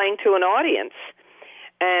playing to an audience.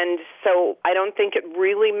 And so I don't think it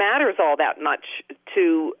really matters all that much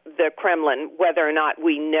to the Kremlin whether or not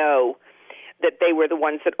we know that they were the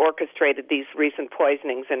ones that orchestrated these recent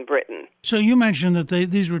poisonings in Britain. So you mentioned that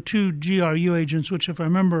these were two GRU agents, which, if I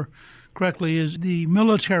remember correctly, is the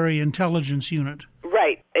Military Intelligence Unit.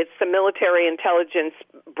 Right. It's the military intelligence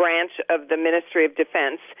branch of the Ministry of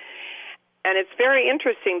Defense. And it's very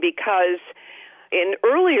interesting because in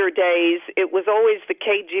earlier days, it was always the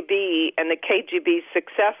KGB and the KGB's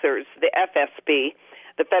successors, the FSB,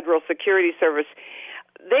 the Federal Security Service.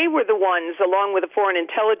 They were the ones, along with the Foreign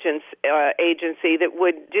Intelligence Agency, that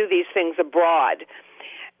would do these things abroad.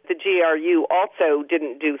 The GRU also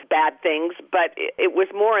didn't do bad things, but it was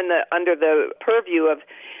more under the purview of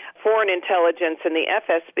Foreign Intelligence and the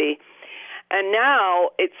FSB. And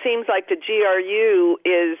now it seems like the GRU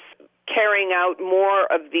is carrying out more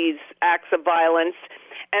of these acts of violence,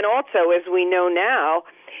 and also, as we know now,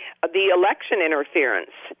 the election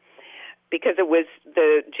interference, because it was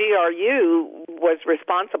the GRU was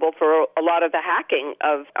responsible for a lot of the hacking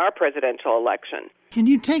of our presidential election. Can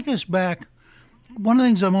you take us back? One of the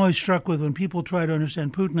things I'm always struck with when people try to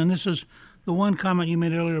understand Putin, and this is the one comment you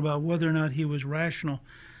made earlier about whether or not he was rational,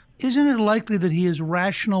 isn't it likely that he is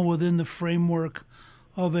rational within the framework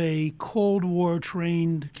of a Cold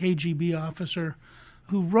War-trained KGB officer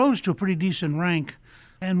who rose to a pretty decent rank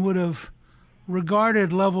and would have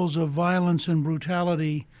regarded levels of violence and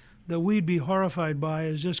brutality that we'd be horrified by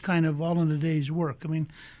as just kind of all in a day's work? I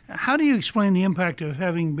mean, how do you explain the impact of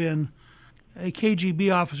having been a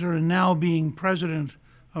KGB officer and now being president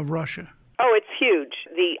of Russia? Oh, it's huge.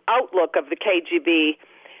 The outlook of the KGB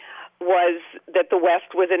was that the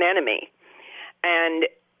West was an enemy. And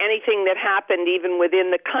anything that happened even within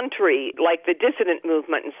the country, like the dissident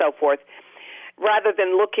movement and so forth, rather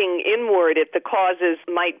than looking inward at the causes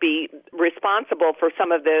might be responsible for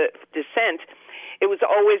some of the dissent, it was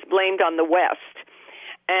always blamed on the West.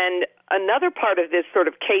 And another part of this sort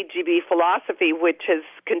of KGB philosophy, which has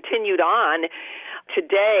continued on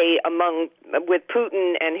today with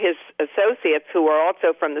Putin and his associates, who are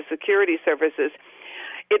also from the security services,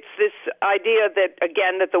 it's this idea that,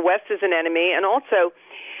 again, that the West is an enemy, and also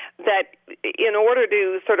that in order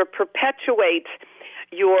to sort of perpetuate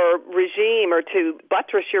your regime or to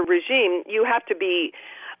buttress your regime, you have to be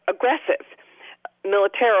aggressive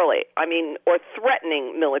militarily, or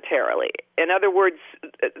threatening militarily. In other words,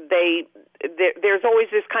 there's always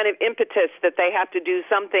this kind of impetus that they have to do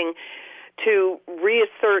something to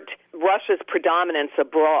reassert Russia's predominance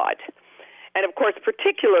abroad. And of course,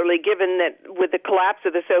 particularly given that with the collapse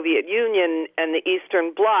of the Soviet Union and the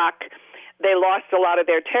Eastern Bloc, they lost a lot of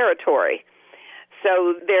their territory.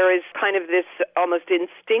 So there is kind of this almost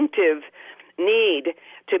instinctive need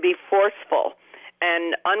to be forceful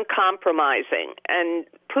and uncompromising. And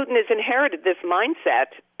Putin has inherited this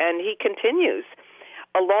mindset, and he continues,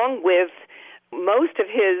 along with most of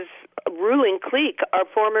his ruling clique are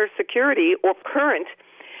former security or current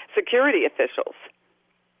security officials.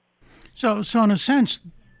 So in a sense,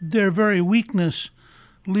 their very weakness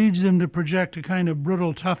leads them to project a kind of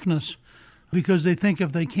brutal toughness because they think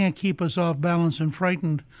if they can't keep us off balance and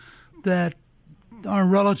frightened, that our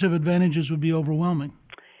relative advantages would be overwhelming.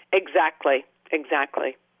 Exactly.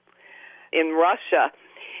 In Russia,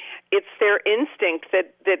 it's their instinct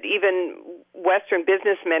that even Western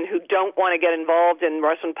businessmen who don't want to get involved in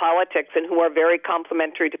Russian politics and who are very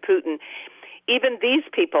complimentary to Putin, even these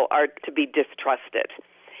people are to be distrusted.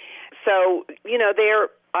 So,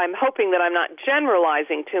 I'm hoping that I'm not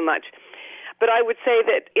generalizing too much, but I would say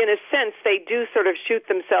that in a sense they do sort of shoot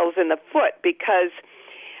themselves in the foot, because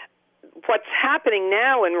what's happening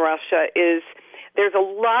now in Russia is there's a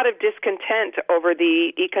lot of discontent over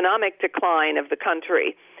the economic decline of the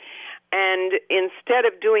country. And instead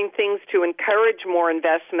of doing things to encourage more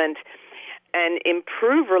investment and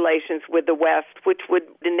improve relations with the West, which would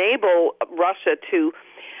enable Russia to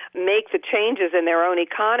make the changes in their own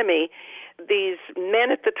economy, these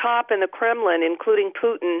men at the top in the Kremlin, including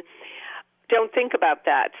Putin, don't think about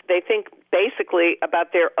that. They think basically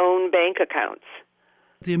about their own bank accounts.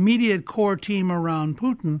 The immediate core team around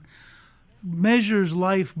Putin measures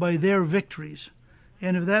life by their victories.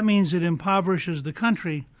 And if that means it impoverishes the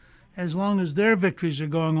country, as long as their victories are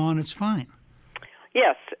going on, it's fine.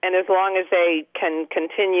 Yes, and as long as they can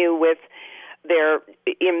continue with their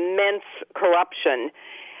immense corruption,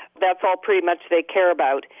 that's all pretty much they care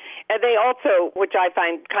about. And they also, which I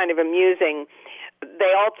find kind of amusing,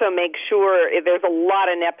 they also make sure there's a lot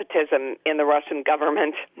of nepotism in the Russian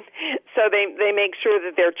government. So they make sure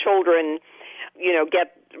that their children,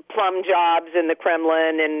 get plum jobs in the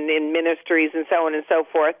Kremlin and in ministries and so on and so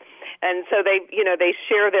forth. And so they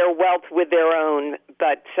share their wealth with their own.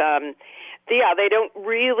 But, they don't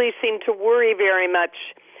really seem to worry very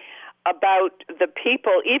much about the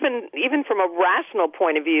people. Even from a rational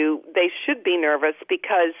point of view, they should be nervous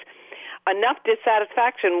because enough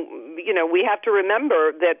dissatisfaction, we have to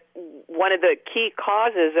remember that one of the key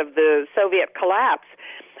causes of the Soviet collapse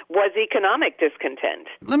was economic discontent.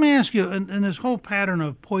 Let me ask you, in this whole pattern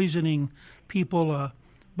of poisoning people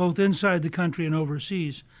both inside the country and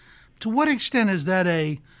overseas, to what extent is that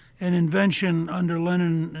an invention under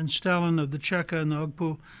Lenin and Stalin of the Cheka and the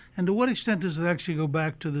Ogpu, and to what extent does it actually go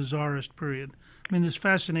back to the Tsarist period? I mean, this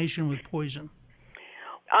fascination with poison.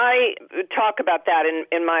 I talk about that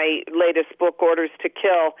in my latest book, Orders to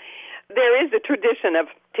Kill. There is a tradition of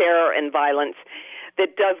terror and violence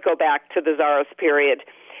that does go back to the Tsarist period.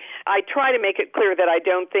 I try to make it clear that I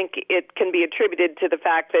don't think it can be attributed to the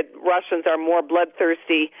fact that Russians are more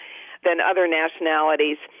bloodthirsty than other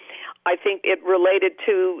nationalities. I think it related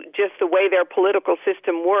to just the way their political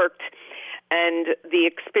system worked and the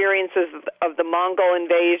experiences of the Mongol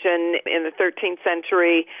invasion in the 13th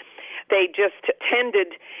century. They just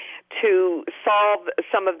tended to solve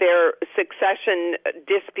some of their succession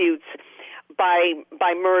disputes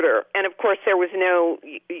by murder. And of course there was no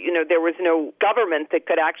government that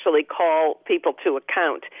could actually call people to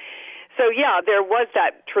account. So there was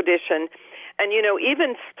that tradition. And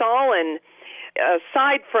even Stalin,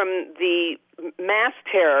 aside from the mass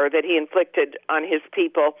terror that he inflicted on his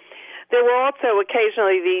people, there were also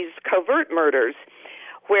occasionally these covert murders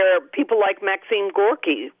where people like Maxim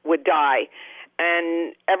Gorky would die,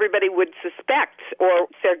 and everybody would suspect, or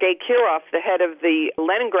Sergei Kirov, the head of the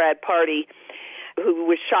Leningrad Party, who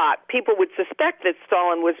was shot, people would suspect that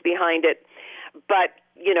Stalin was behind it, but,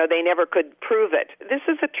 they never could prove it. This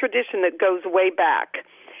is a tradition that goes way back,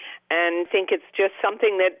 and I think it's just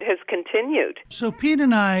something that has continued. So Pete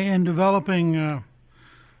and I, in developing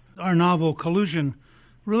our novel Collusion,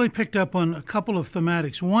 really picked up on a couple of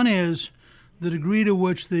thematics. One is the degree to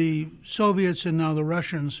which the Soviets and now the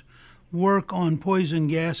Russians work on poison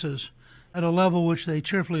gases at a level which they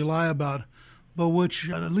cheerfully lie about, but which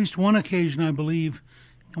at least one occasion, I believe,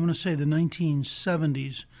 I'm going to say the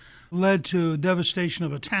 1970s, led to devastation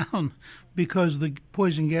of a town because the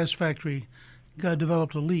poison gas factory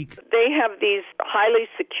developed a leak. They have these highly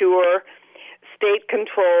secure,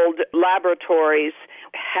 state-controlled laboratories,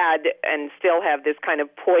 had and still have this kind of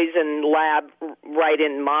poison lab right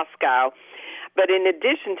in Moscow. But in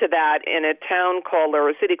addition to that, in a town called, or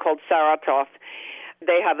a city called Saratov,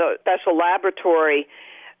 they have a special laboratory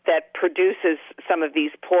that produces some of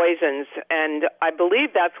these poisons. And I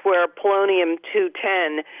believe that's where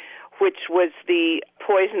polonium-210, which was the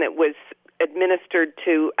poison that was administered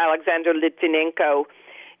to Alexander Litvinenko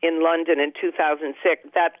in London in 2006,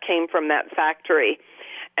 that came from that factory.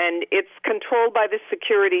 And it's controlled by the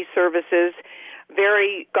security services,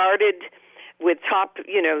 very guarded, with top,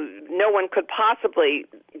 no one could possibly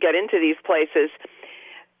get into these places.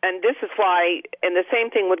 And this is why, and the same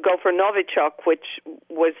thing would go for Novichok, which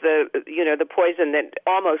was the poison that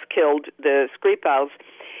almost killed the Skripals.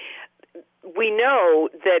 We know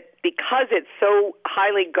that because it's so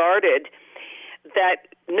highly guarded, that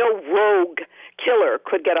no rogue killer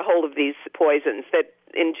could get a hold of these poisons, that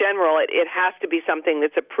in general it has to be something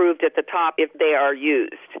that's approved at the top if they are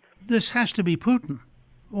used. This has to be Putin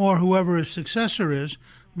or whoever his successor is,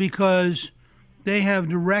 because they have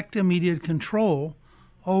direct, immediate control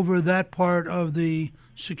over that part of the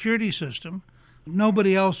security system.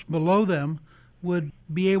 Nobody else below them would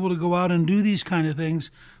be able to go out and do these kind of things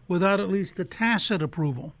without at least the tacit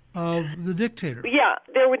approval of the dictator. Yeah,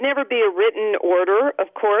 there would never be a written order,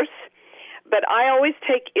 of course, but I always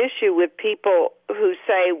take issue with people who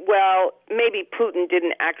say, well, maybe Putin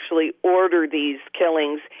didn't actually order these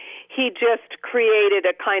killings. He just created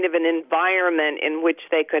a kind of an environment in which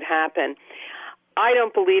they could happen. I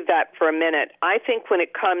don't believe that for a minute. I think when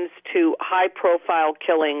it comes to high-profile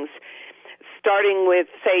killings, starting with,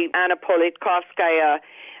 say, Anna Politkovskaya,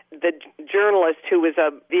 the journalist who was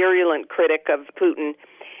a virulent critic of Putin,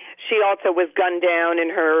 she also was gunned down in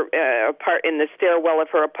her in the stairwell of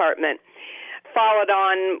her apartment, followed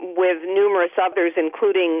on with numerous others,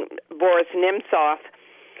 including Boris Nemtsov,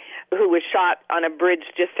 who was shot on a bridge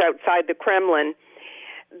just outside the Kremlin.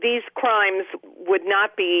 These crimes would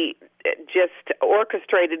not be just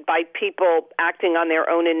orchestrated by people acting on their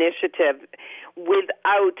own initiative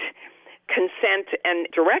without consent and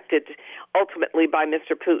directed ultimately by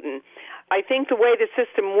Mr. Putin. I think the way the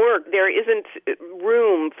system worked, there isn't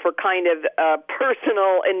room for kind of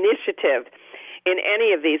personal initiative in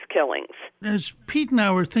any of these killings. As Pete and I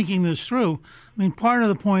were thinking this through, I mean, part of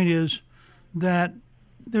the point is that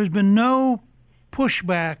there's been no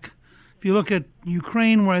pushback. If you look at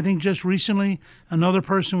Ukraine, where I think just recently another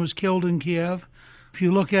person was killed in Kiev, if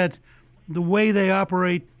you look at the way they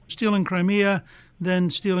operate, stealing Crimea, then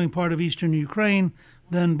stealing part of eastern Ukraine,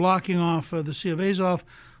 then blocking off the Sea of Azov,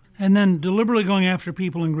 and then deliberately going after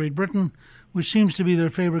people in Great Britain, which seems to be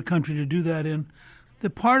their favorite country to do that in.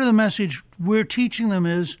 The part of the message we're teaching them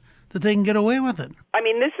is that they can get away with it. I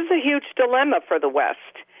mean, this is a huge dilemma for the West,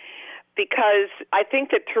 because I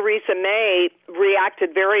think that Theresa May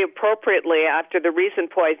reacted very appropriately after the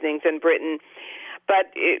recent poisonings in Britain.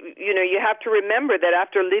 But, you have to remember that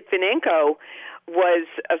after Litvinenko was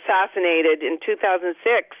assassinated in 2006,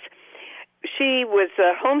 she was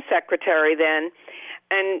a Home Secretary then,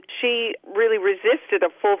 and she really resisted a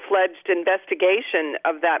full-fledged investigation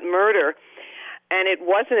of that murder. And it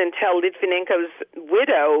wasn't until Litvinenko's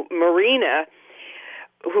widow, Marina,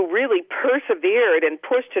 who really persevered and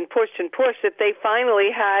pushed and pushed and pushed, that they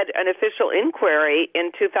finally had an official inquiry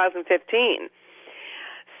in 2015.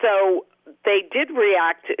 So they did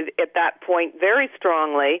react at that point very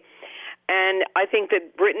strongly, and I think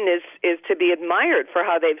that Britain is to be admired for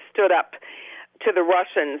how they've stood up to the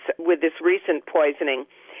Russians with this recent poisoning.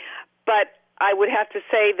 But I would have to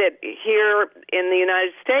say that here in the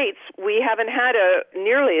United States, we haven't had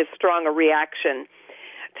nearly as strong a reaction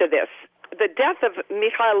to this. The death of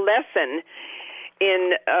Mikhail Lesin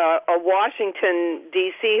in a Washington,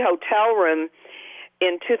 D.C. hotel room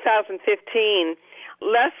in 2015,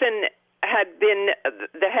 Lesin had been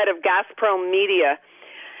the head of Gazprom Media,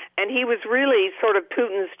 and he was really sort of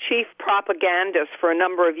Putin's chief propagandist for a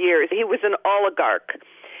number of years. He was an oligarch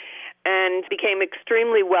and became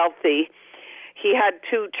extremely wealthy. He had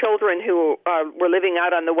 2 children who were living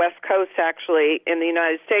out on the West Coast, actually, in the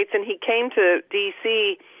United States, and he came to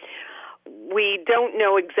D.C. We don't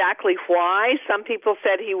know exactly why. Some people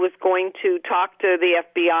said he was going to talk to the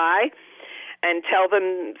FBI and tell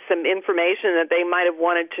them some information that they might have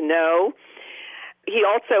wanted to know. He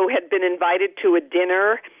also had been invited to a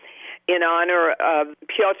dinner in honor of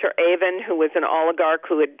Pyotr Avin, who was an oligarch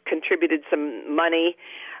who had contributed some money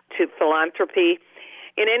to philanthropy.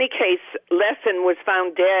 In any case, Lesin was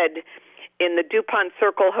found dead in the DuPont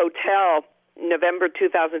Circle Hotel, November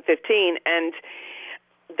 2015, and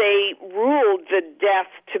they ruled the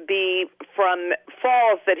death to be from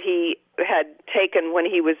falls that he had taken when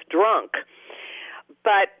he was drunk.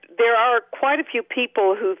 But there are quite a few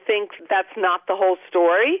people who think that's not the whole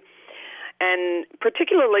story, and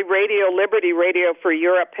particularly Radio Liberty, Radio for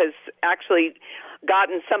Europe, has actually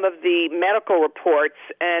gotten some of the medical reports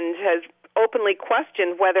and has openly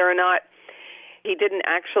questioned whether or not he didn't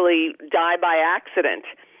actually die by accident.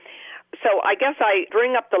 So I guess I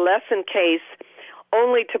bring up the Lesin case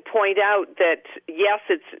only to point out that, yes,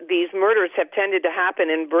 these murders have tended to happen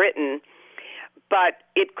in Britain, but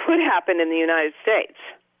it could happen in the United States.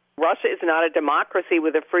 Russia is not a democracy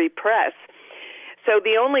with a free press. So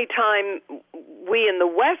the only time we in the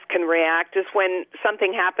West can react is when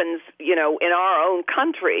something happens, in our own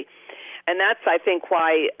country. And that's, I think,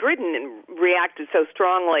 why Britain reacted so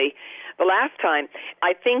strongly the last time.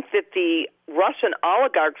 I think that the Russian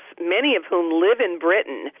oligarchs, many of whom live in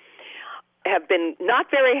Britain, have been not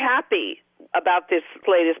very happy about this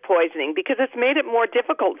latest poisoning because it's made it more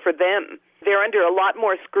difficult for them. They're under a lot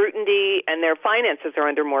more scrutiny, and their finances are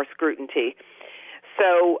under more scrutiny.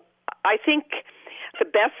 So I think the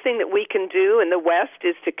best thing that we can do in the West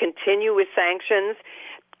is to continue with sanctions,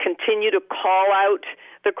 continue to call out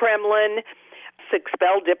the Kremlin,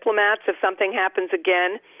 expel diplomats if something happens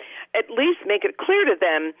again, at least make it clear to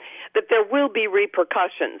them that there will be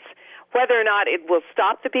repercussions. Whether or not it will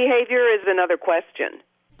stop the behavior is another question.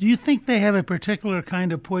 Do you think they have a particular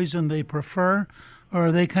kind of poison they prefer, or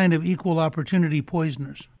are they kind of equal opportunity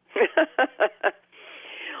poisoners?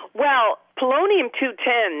 Well,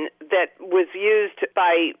 polonium-210 that was used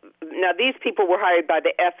by, now these people were hired by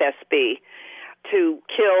the FSB to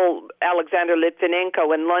kill Alexander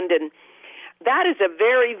Litvinenko in London. That is a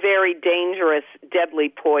very, very dangerous,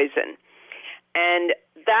 deadly poison. And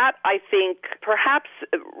that, I think, perhaps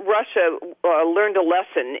Russia learned a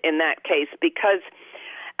lesson in that case because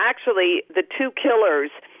actually the two killers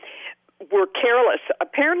were careless.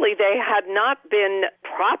 Apparently they had not been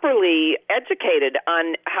properly educated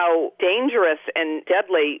on how dangerous and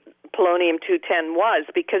deadly polonium-210 was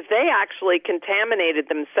because they actually contaminated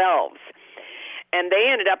themselves. And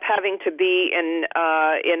they ended up having to be in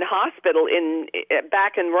hospital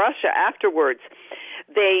back in Russia afterwards.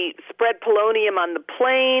 They spread polonium on the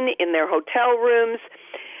plane, in their hotel rooms.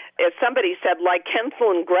 As somebody said, like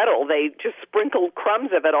Hansel and Gretel, they just sprinkled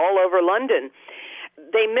crumbs of it all over London.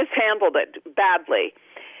 They mishandled it badly.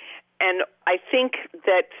 And I think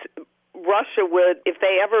that Russia would, if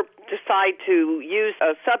they ever decide to use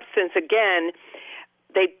a substance again,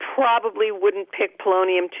 they probably wouldn't pick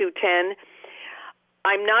polonium-210.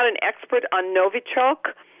 I'm not an expert on Novichok,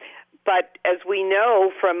 but as we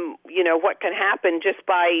know from, what can happen just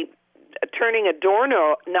by turning a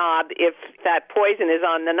doorknob, if that poison is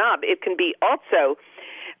on the knob, it can be also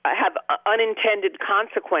have unintended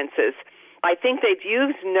consequences. I think they've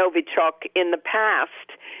used Novichok in the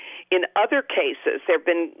past in other cases. There have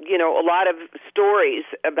been, a lot of stories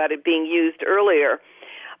about it being used earlier.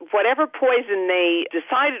 Whatever poison they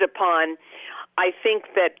decided upon, I think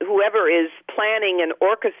that whoever is planning and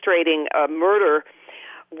orchestrating a murder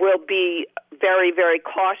will be very, very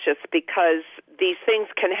cautious because these things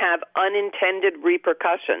can have unintended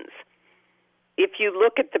repercussions. If you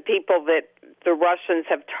look at the people that the Russians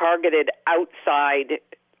have targeted outside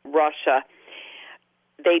Russia,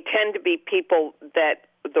 they tend to be people that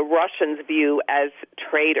the Russians view as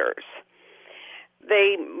traitors.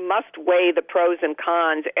 They must weigh the pros and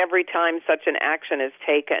cons every time such an action is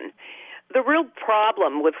taken. The real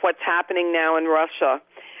problem with what's happening now in Russia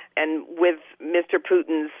and with Mr.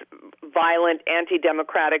 Putin's violent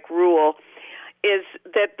anti-democratic rule is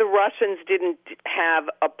that the Russians didn't have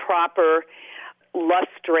a proper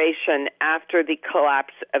lustration after the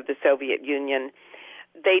collapse of the Soviet Union.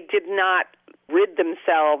 They did not rid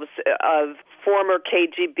themselves of former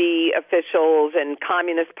KGB officials and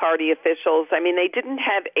Communist Party officials. I mean, they didn't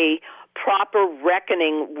have a proper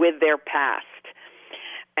reckoning with their past.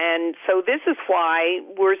 And so this is why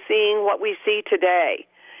we're seeing what we see today,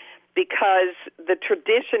 because the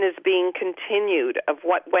tradition is being continued of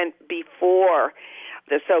what went before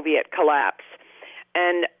the Soviet collapse.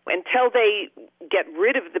 And until they get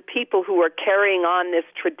rid of the people who are carrying on this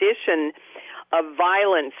tradition of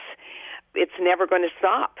violence, it's never going to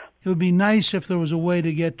stop. It would be nice if there was a way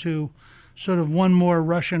to get to sort of one more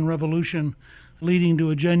Russian revolution leading to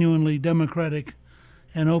a genuinely democratic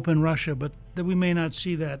and open Russia, but that we may not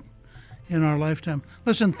see that in our lifetime.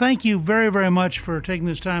 Listen, thank you very, very much for taking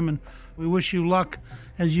this time, and we wish you luck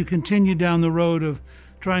as you continue down the road of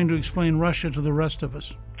trying to explain Russia to the rest of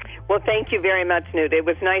us. Well, thank you very much, Newt. It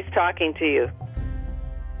was nice talking to you.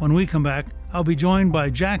 When we come back, I'll be joined by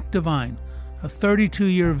Jack Devine, a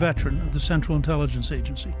 32-year veteran of the Central Intelligence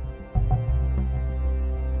Agency.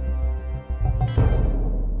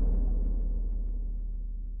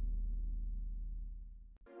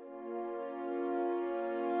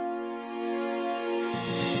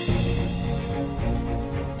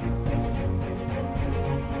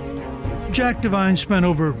 Jack Devine spent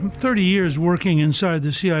over 30 years working inside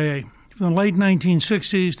the CIA. From the late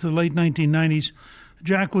 1960s to the late 1990s,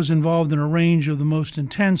 Jack was involved in a range of the most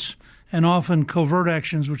intense and often covert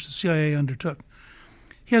actions which the CIA undertook.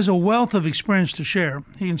 He has a wealth of experience to share.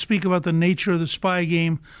 He can speak about the nature of the spy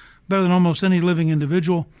game better than almost any living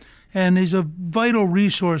individual, and he's a vital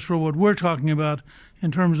resource for what we're talking about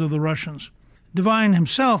in terms of the Russians. Devine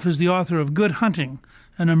himself is the author of Good Hunting,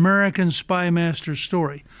 an American spy master's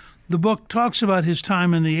story. The book talks about his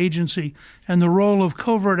time in the agency and the role of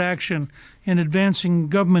covert action in advancing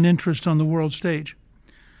government interest on the world stage.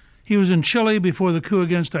 He was in Chile before the coup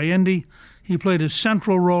against Allende. He played a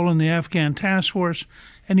central role in the Afghan task force,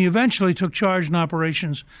 and he eventually took charge in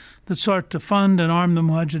operations that sought to fund and arm the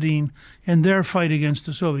Mujahideen in their fight against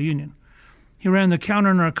the Soviet Union. He ran the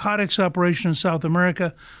counter-narcotics operation in South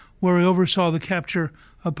America, where he oversaw the capture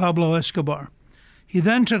of Pablo Escobar. He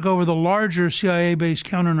then took over the larger CIA-based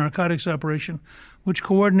counter-narcotics operation, which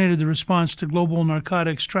coordinated the response to global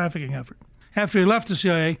narcotics trafficking effort. After he left the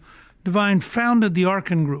CIA, Devine founded the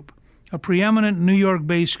Arkin Group, a preeminent New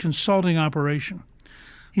York-based consulting operation.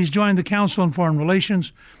 He's joined the Council on Foreign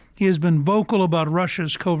Relations. He has been vocal about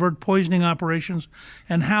Russia's covert poisoning operations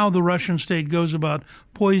and how the Russian state goes about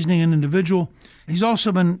poisoning an individual. He's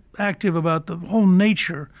also been active about the whole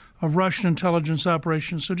nature of Russian intelligence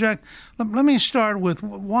operations. So, Jack, let me start with,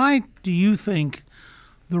 why do you think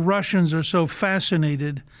the Russians are so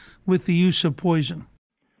fascinated with the use of poison?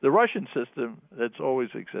 The Russian system, that's always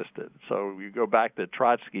existed. So you go back to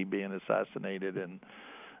Trotsky being assassinated in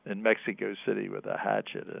Mexico City with a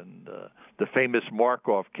hatchet, and the famous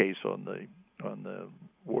Markov case on the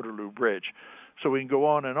Waterloo Bridge. So we can go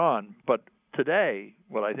on and on. But today,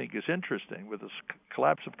 what I think is interesting, with the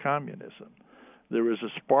collapse of communism, there was a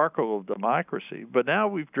sparkle of democracy, but now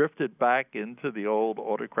we've drifted back into the old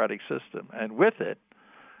autocratic system, and with it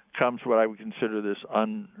comes what I would consider this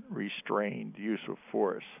unrestrained use of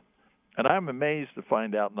force. And I'm amazed to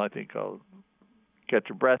find out, and I think I'll catch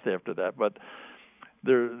your breath after that, but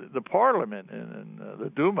the Parliament and the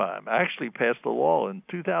Duma actually passed a law in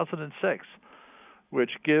 2006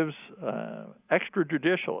 which gives extra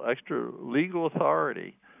legal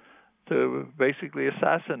authority to basically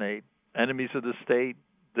assassinate enemies of the state,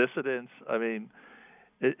 dissidents. I mean,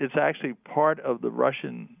 it's actually part of the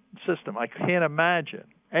Russian system. I can't imagine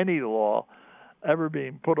any law ever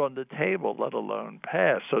being put on the table, let alone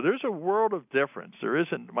passed. So there's a world of difference. There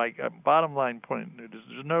isn't, my bottom line point,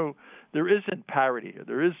 there isn't parity.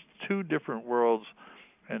 There is two different worlds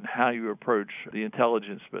in how you approach the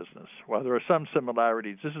intelligence business. While there are some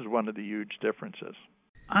similarities, this is one of the huge differences.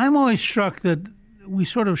 I'm always struck that we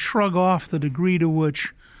sort of shrug off the degree to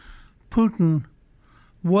which Putin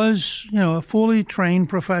was, a fully trained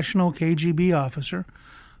professional KGB officer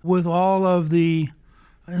with all of the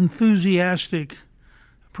enthusiastic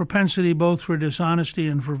propensity both for dishonesty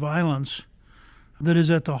and for violence that is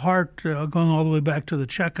at the heart, going all the way back to the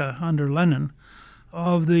Cheka under Lenin,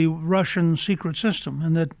 of the Russian secret system.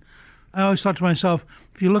 And that I always thought to myself,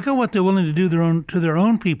 if you look at what they're willing to do to their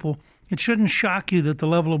own people, it shouldn't shock you that the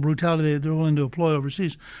level of brutality they're willing to employ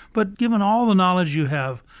overseas. But given all the knowledge you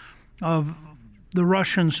have of the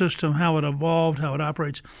Russian system, how it evolved, how it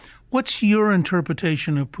operates, what's your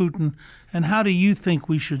interpretation of Putin, and how do you think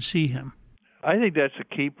we should see him? I think that's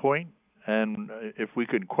a key point. And if we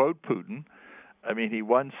could quote Putin, I mean, he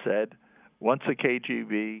once said, once a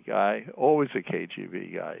KGB guy, always a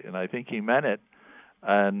KGB guy. And I think he meant it.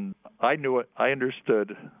 And I knew it. I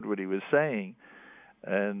understood what he was saying.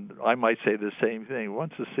 And I might say the same thing.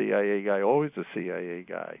 Once a CIA guy, always a CIA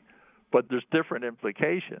guy. But there's different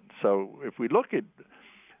implications. So if we look at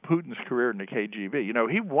Putin's career in the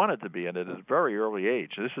KGB, he wanted to be in it at a very early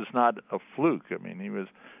age. This is not a fluke. I mean, he was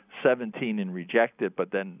 17 and rejected, but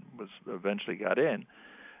then was eventually got in.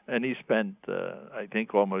 And he spent, I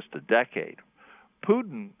think, almost a decade.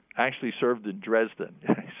 Putin actually served in Dresden.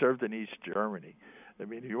 He served in East Germany. I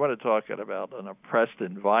mean, if you want to talk about an oppressed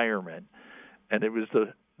environment, and it was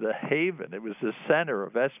the haven, it was the center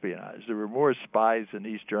of espionage. There were more spies in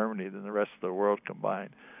East Germany than the rest of the world combined.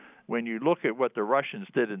 When you look at what the Russians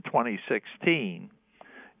did in 2016,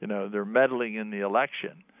 they're meddling in the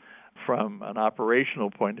election. From an operational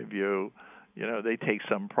point of view, they take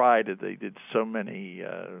some pride that they did so many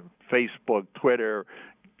Facebook, Twitter,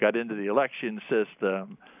 got into the election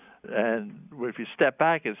system. And if you step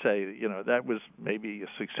back and say, that was maybe a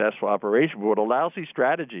successful operation, but what a lousy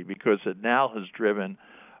strategy, because it now has driven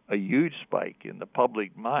a huge spike in the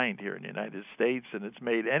public mind here in the United States, and it's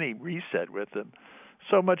made any reset with them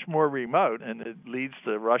so much more remote, and it leads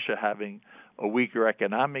to Russia having a weaker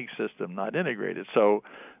economic system, not integrated. So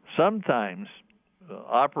sometimes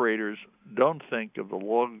operators don't think of the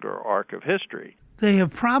longer arc of history. They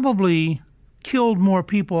have probably killed more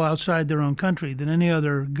people outside their own country than any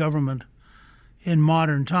other government in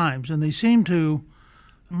modern times. And they seem to,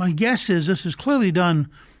 my guess is this is clearly done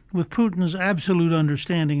with Putin's absolute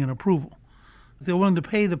understanding and approval. They're willing to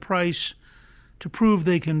pay the price to prove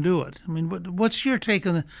they can do it. I mean, what's your take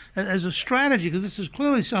on it as a strategy? Because this is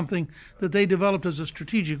clearly something that they developed as a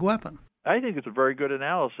strategic weapon. I think it's a very good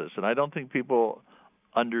analysis, and I don't think people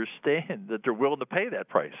understand that they're willing to pay that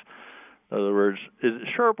price. In other words,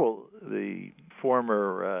 Scherpel, the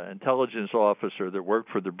former intelligence officer that worked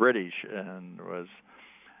for the British and was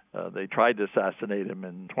they tried to assassinate him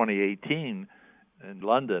in 2018 in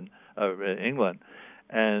London, England,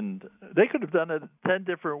 and they could have done it 10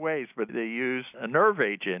 different ways, but they used a nerve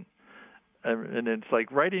agent, and it's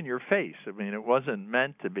like right in your face. I mean, it wasn't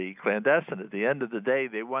meant to be clandestine. At the end of the day,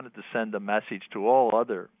 they wanted to send a message to all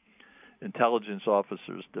other intelligence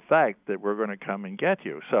officers, the fact that we're going to come and get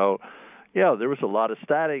you. So, yeah, there was a lot of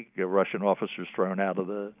static, Russian officers thrown out of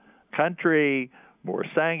the country, more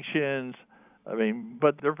sanctions. I mean,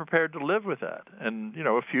 but they're prepared to live with that. And, you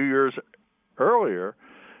know, a few years earlier,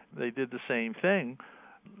 they did the same thing,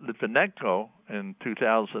 Litvinenko in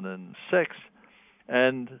 2006.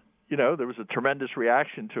 And, you know, there was a tremendous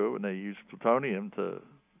reaction to it when they used plutonium to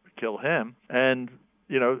kill him. And,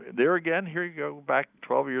 you know, there again, here you go, back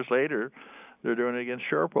 12 years later, they're doing it against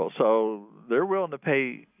Scherpel. So they're willing to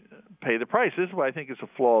pay the price. This is why I think it's a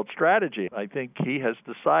flawed strategy. I think he has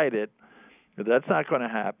decided that that's not going to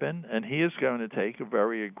happen, and he is going to take a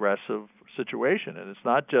very aggressive situation. And it's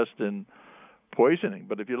not just in poisoning,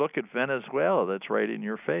 but if you look at Venezuela, that's right in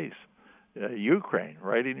your face. Ukraine,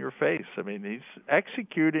 right in your face. I mean, he's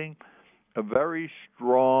executing a very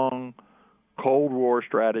strong Cold War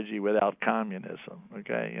strategy without communism,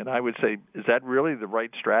 okay? And I would say, is that really the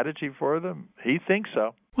right strategy for them? He thinks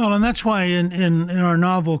so. Well, and that's why in our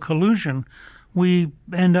novel Collusion, we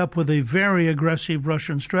end up with a very aggressive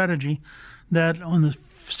Russian strategy that on the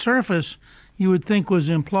surface you would think was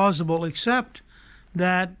implausible, except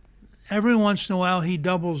that every once in a while he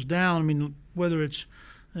doubles down. I mean, whether it's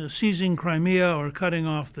seizing Crimea or cutting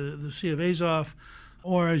off the Sea of Azov,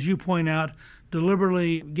 or, as you point out,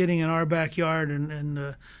 deliberately getting in our backyard and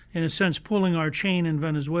in a sense, pulling our chain in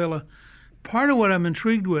Venezuela. Part of what I'm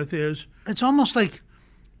intrigued with is it's almost like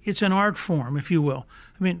it's an art form, if you will.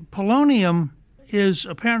 I mean, polonium is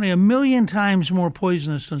apparently 1 million times more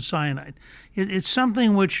poisonous than cyanide. It's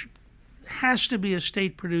something which has to be a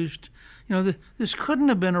state-produced, you know, this couldn't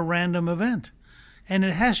have been a random event. And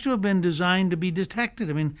it has to have been designed to be detected.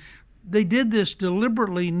 I mean, they did this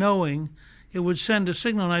deliberately knowing it would send a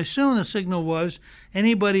signal. And I assume the signal was,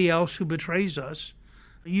 anybody else who betrays us,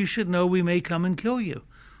 you should know we may come and kill you.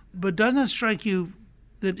 But doesn't it strike you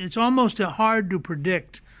that it's almost hard to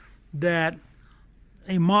predict that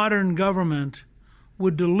a modern government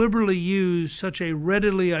would deliberately use such a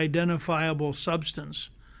readily identifiable substance,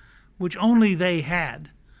 which only they had,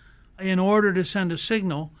 in order to send a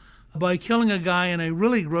signal by killing a guy in a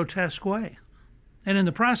really grotesque way? And in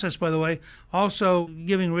the process, by the way, also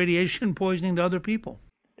giving radiation poisoning to other people.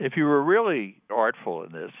 If you were really artful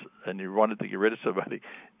in this and you wanted to get rid of somebody,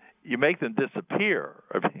 you make them disappear.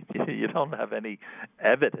 I mean, you don't have any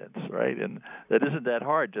evidence, right? And that isn't that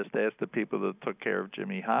hard. Just ask the people that took care of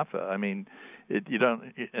Jimmy Hoffa. I mean, you don't,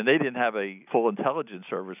 and they didn't have a full intelligence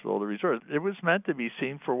service with all the resources. It was meant to be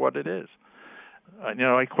seen for what it is. You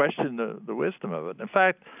know, I question the wisdom of it. In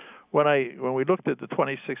fact, when we looked at the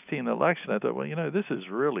 2016 election, I thought, well, you know, this is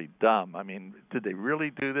really dumb. I mean, did they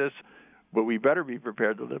really do this? But we better be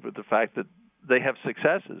prepared to live with the fact that they have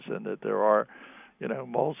successes and that there are, you know,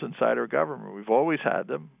 moles inside our government. We've always had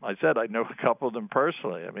them. I said I know a couple of them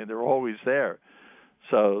personally. I mean, they're always there.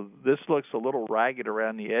 So this looks a little ragged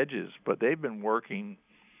around the edges, but they've been working,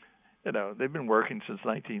 you know, they've been working since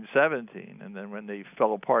 1917. And then when they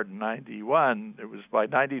fell apart in 91, it was by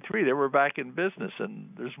 93 they were back in business.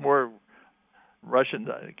 And there's more Russian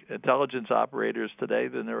intelligence operators today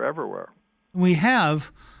than there ever were. We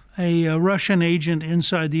have a Russian agent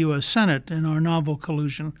inside the U.S. Senate in our novel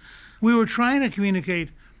Collusion. We were trying to communicate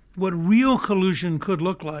what real collusion could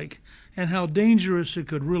look like and how dangerous it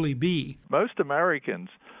could really be. Most Americans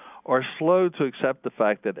are slow to accept the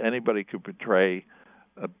fact that anybody could betray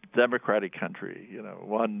a democratic country, you know,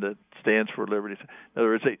 one that stands for liberty. In other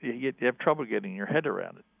words, you have trouble getting your head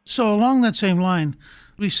around it. So along that same line,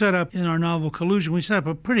 we set up in our novel Collusion, we set up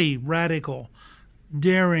a pretty radical,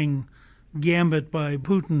 daring gambit by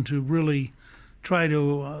Putin to really try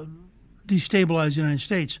to destabilize the United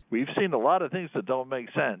States. We've seen a lot of things that don't make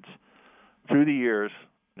sense through the years,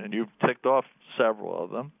 and you've ticked off several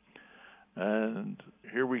of them. And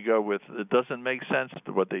here we go with, it doesn't make sense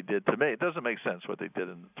to what they did to me. It doesn't make sense what they did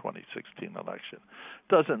in the 2016 election.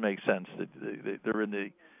 It doesn't make sense that they're in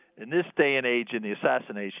this day and age in the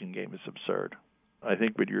assassination game is absurd. I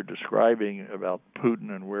think what you're describing about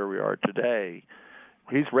Putin and where we are today,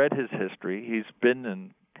 he's read his history. He's been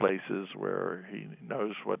in places where he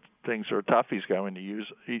knows what things are tough. He's going to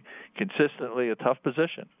use consistently a tough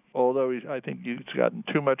position. Although I think he's gotten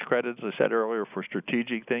too much credit, as I said earlier, for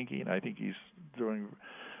strategic thinking. I think he's doing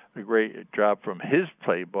a great job from his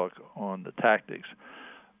playbook on the tactics.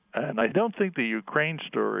 And I don't think the Ukraine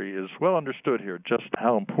story is well understood here, just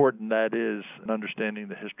how important that is in understanding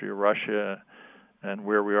the history of Russia and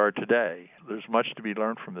where we are today. There's much to be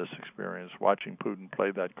learned from this experience, watching Putin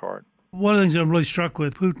play that card. One of the things I'm really struck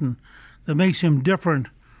with Putin that makes him different,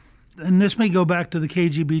 and this may go back to the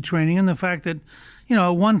KGB training and the fact that, at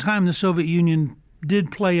one time the Soviet Union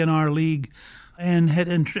did play in our league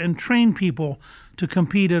and trained people to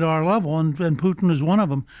compete at our level, and Putin is one of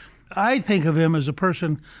them. I think of him as a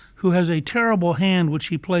person who has a terrible hand which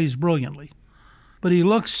he plays brilliantly, but he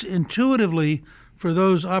looks intuitively for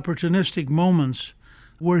those opportunistic moments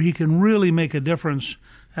where he can really make a difference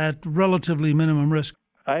at relatively minimum risk.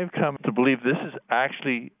 I've come to believe this is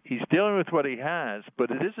actually, he's dealing with what he has,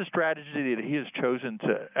 but it is a strategy that he has chosen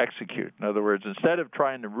to execute. In other words, instead of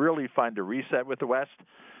trying to really find a reset with the West,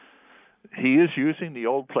 he is using the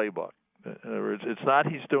old playbook. In other words, it's not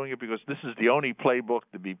he's doing it because this is the only playbook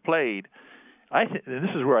to be played. And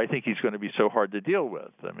this is where I think he's going to be so hard to deal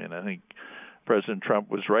with. I mean, I think President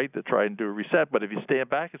Trump was right to try and do a reset, but if you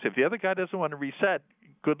stand back and say, if the other guy doesn't want to reset,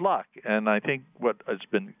 good luck. And I think what has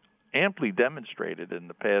been amply demonstrated in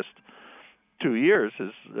the past 2 years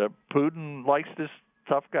is Putin likes this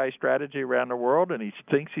tough guy strategy around the world, and he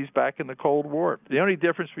thinks he's back in the Cold War. The only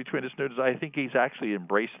difference between us is I think he's actually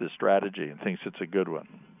embraced this strategy and thinks it's a good one.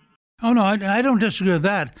 Oh, no, I don't disagree with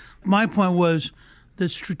that. My point was that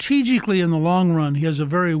strategically in the long run, he has a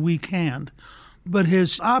very weak hand, but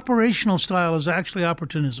his operational style is actually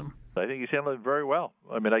opportunism. I think he's handling it very well.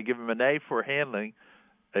 I mean, I give him an A for handling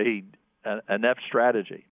an F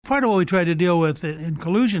strategy. Part of what we try to deal with in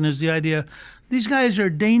collusion is the idea these guys are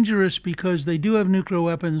dangerous because they do have nuclear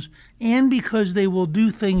weapons and because they will do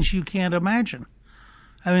things you can't imagine.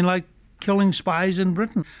 I mean, like killing spies in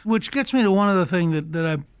Britain, which gets me to one other thing that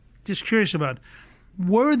I'm just curious about.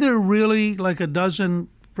 Were there really like a dozen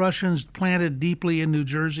Russians planted deeply in New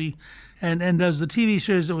Jersey? And does the TV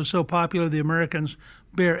series that was so popular, The Americans,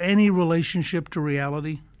 bear any relationship to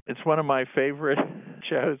reality? It's one of my favorite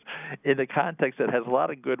shows in the context that has a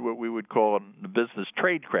lot of good, what we would call in the business,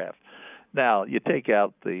 tradecraft. Now, you take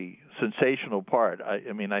out the sensational part.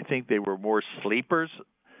 I mean, I think they were more sleepers,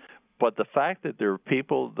 but the fact that there are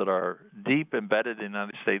people that are deep embedded in the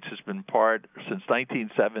United States has been part, since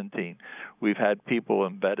 1917, we've had people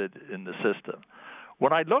embedded in the system.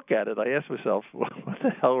 When I look at it, I ask myself, what the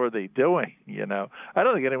hell are they doing? I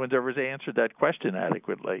don't think anyone's ever answered that question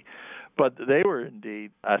adequately. But they were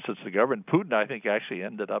indeed assets of the government. Putin, I think, actually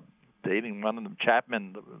ended up dating one of them,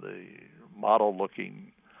 Chapman, the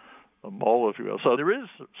model-looking mole, if you will. So there is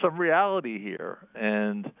some reality here.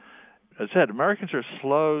 And as I said, Americans are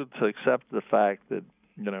slow to accept the fact that,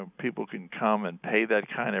 people can come and pay that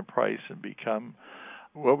kind of price and become,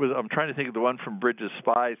 I'm trying to think of the one from Bridge of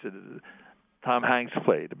Spies that Tom Hanks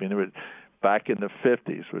played. I mean, it was back in the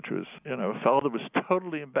 50s, which was, a fellow that was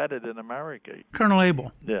totally embedded in America. Colonel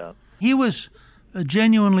Abel. Yeah. He was a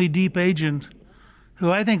genuinely deep agent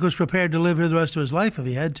who I think was prepared to live here the rest of his life if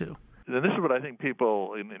he had to. And this is what I think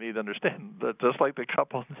people need to understand. That just like the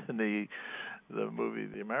couple in the movie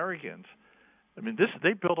The Americans, I mean,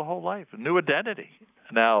 they built a whole life, a new identity.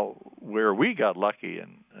 Now, where we got lucky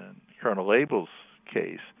in Colonel Abel's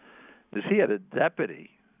case is he had a deputy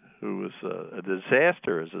who was a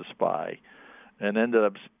disaster as a spy and ended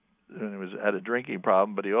up had a drinking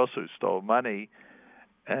problem, but he also stole money,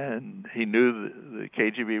 and he knew the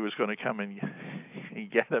KGB was going to come and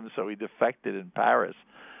get him, so he defected in Paris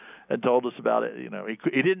and told us about it.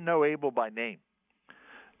 He didn't know Abel by name.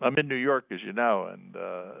 I'm in New York, as you know, and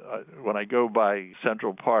when I go by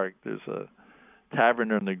Central Park, there's a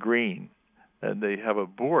tavern on the Green, and they have a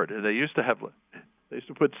board. And they used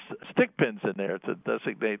to put stick pins in there to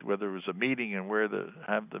designate whether it was a meeting and where to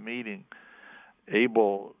have the meeting.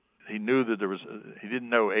 Abel, he knew that he didn't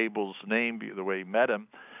know Abel's name the way he met him,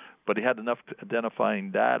 but he had enough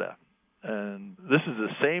identifying data. And this is the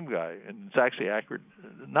same guy, and it's actually accurate.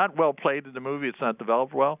 Not well played in the movie, it's not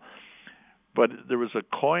developed well, but there was a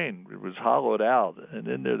coin, it was hollowed out, and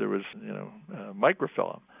in there was,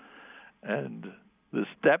 microfilm. And this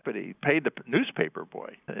deputy paid the newspaper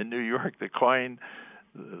boy in New York the coin.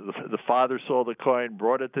 The father saw the coin,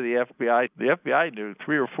 brought it to the FBI. The FBI knew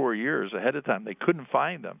 3 or 4 years ahead of time they couldn't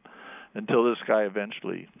find him until this guy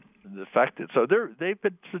eventually defected. So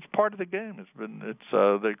it's part of the game.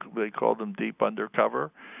 They call them deep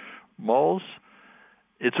undercover moles.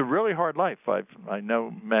 It's a really hard life. I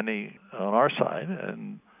know many on our side,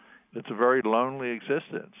 and it's a very lonely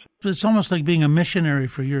existence. It's almost like being a missionary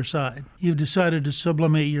for your side. You've decided to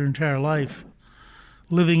sublimate your entire life,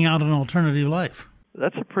 living out an alternative life.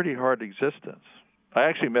 that's a pretty hard existence. I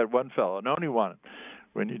actually met one fellow, and only one.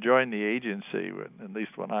 When you join the agency, at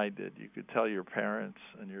least when I did, you could tell your parents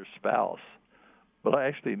and your spouse. But I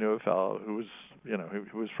actually knew a fellow who was,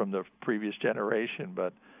 who was from the previous generation,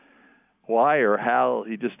 but why or how,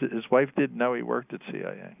 his wife didn't know he worked at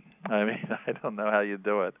CIA. I mean, I don't know how you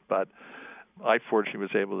do it, but I fortunately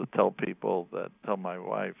was able to tell my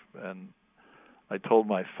wife, and I told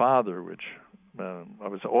my father, which I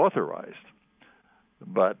was authorized.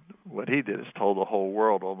 But what he did is told the whole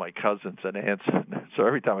world, all my cousins and aunts. So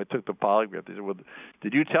every time I took the polygraph, they said, well,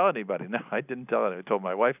 did you tell anybody? No, I didn't tell anybody. I told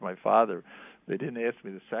my wife, my father. They didn't ask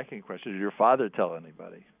me the second question, did your father tell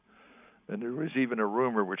anybody? And there was even a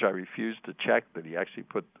rumor, which I refused to check, that he actually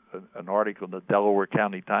put an article in the Delaware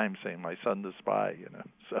County Times saying, my son's a spy,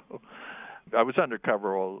 So I was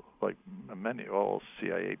undercover, all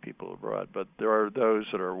CIA people abroad. But there are those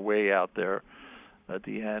that are way out there at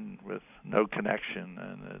the end with no connection,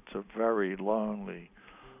 and it's a very lonely,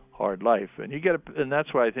 hard life. And and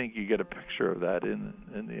that's why I think you get a picture of that in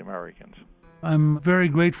the Americans. I'm very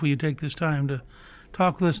grateful you take this time to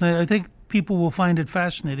talk with us, and I think people will find it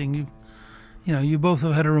fascinating. You both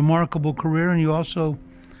have had a remarkable career, and you also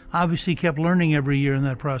obviously kept learning every year in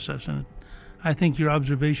that process, and I think your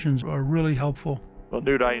observations are really helpful. Well,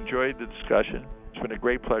 Newt, I enjoyed the discussion. It's been a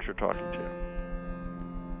great pleasure talking to you.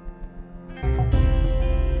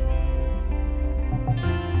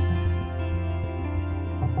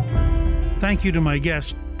 Thank you to my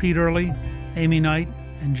guests, Pete Early, Amy Knight,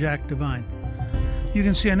 and Jack Devine. You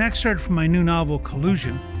can see an excerpt from my new novel,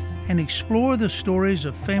 Collusion, and explore the stories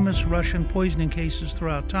of famous Russian poisoning cases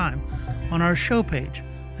throughout time on our show page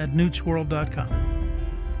at newtsworld.com.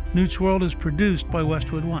 Newt's World is produced by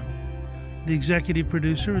Westwood One. The executive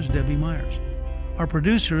producer is Debbie Myers. Our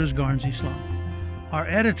producer is Garnsey Sloan. Our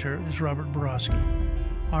editor is Robert Borowski.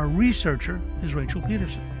 Our researcher is Rachel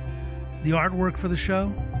Peterson. The artwork for the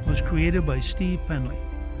show was created by Steve Penley.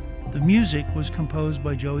 The music was composed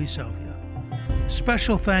by Joey Salvia.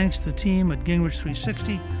 Special thanks to the team at Gingrich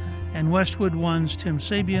 360 and Westwood One's Tim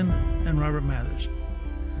Sabian and Robert Mathers.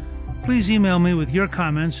 Please email me with your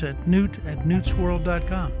comments at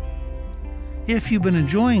newt@newtsworld.com. If you've been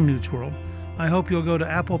enjoying Newt's World, I hope you'll go to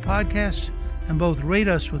Apple Podcasts and both rate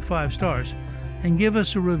us with 5 stars and give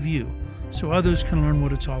us a review so others can learn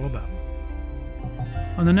what it's all about.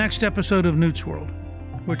 On the next episode of Newt's World,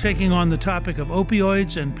 we're taking on the topic of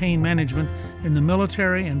opioids and pain management in the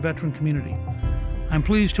military and veteran community. I'm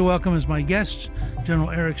pleased to welcome as my guests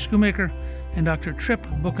General Eric Schoomaker and Dr. Trip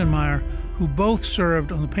Buchenmeyer, who both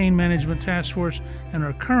served on the Pain Management Task Force and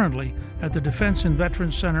are currently at the Defense and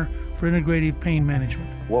Veterans Center for Integrative Pain Management.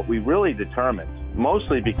 What we really determined,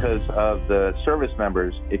 mostly because of the service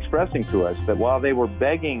members expressing to us that while they were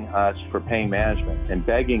begging us for pain management and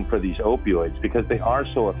begging for these opioids because they are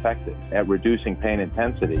so effective at reducing pain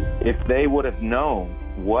intensity, if they would have known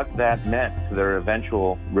what that meant to their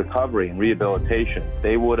eventual recovery and rehabilitation,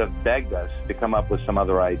 they would have begged us to come up with some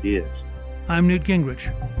other ideas. I'm Newt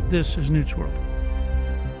Gingrich. This is Newt's World.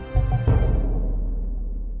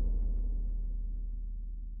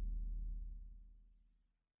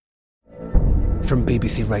 From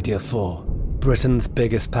BBC Radio 4, Britain's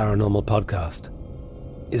biggest paranormal podcast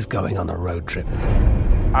is going on a road trip.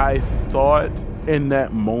 I thought in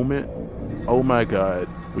that moment, oh my God,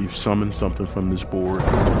 we've summoned something from this board.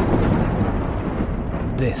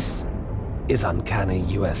 This is Uncanny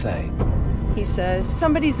USA. He says,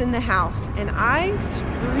 somebody's in the house, and I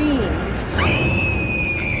screamed.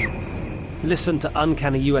 Listen to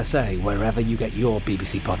Uncanny USA wherever you get your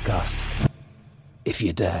BBC podcasts, if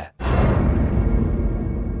you dare.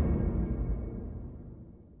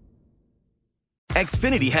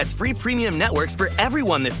 Xfinity has free premium networks for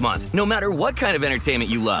everyone this month, no matter what kind of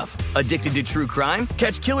entertainment you love. Addicted to true crime?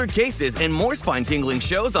 Catch killer cases and more spine-tingling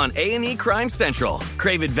shows on A&E Crime Central.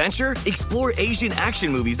 Crave adventure? Explore Asian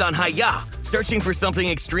action movies on Hi-YAH. Searching for something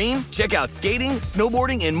extreme? Check out skating,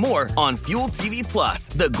 snowboarding, and more on Fuel TV Plus,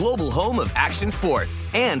 the global home of action sports.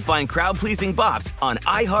 And find crowd-pleasing bops on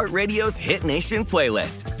iHeartRadio's Hit Nation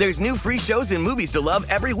playlist. There's new free shows and movies to love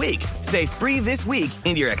every week. Say free this week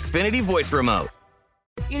in your Xfinity voice remote.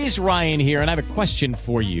 It is Ryan here, and I have a question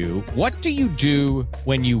for you. What do you do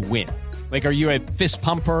when you win? Like, are you a fist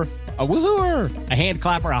pumper, a woo-hooer, a hand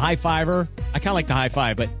clapper, a high fiver? I kind of like the high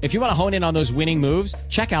five, but if you want to hone in on those winning moves,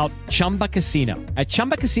 check out Chumba Casino. At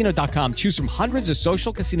ChumbaCasino.com, choose from hundreds of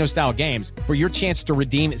social casino-style games for your chance to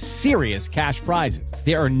redeem serious cash prizes.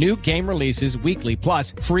 There are new game releases weekly,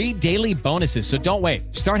 plus free daily bonuses. So don't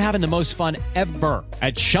wait. Start having the most fun ever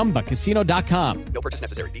at ChumbaCasino.com. No purchase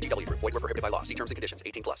necessary. VGW. Void where prohibited by law. See terms and conditions.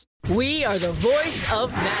 18+. We are the voice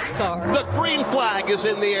of NASCAR. The green flag is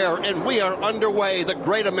in the air, and we are underway. The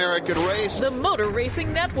Great American Race. The Motor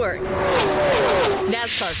Racing Network.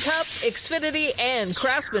 NASCAR Cup, Xfinity, and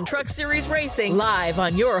Craftsman Truck Series Racing live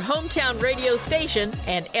on your hometown radio station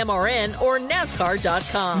and MRN or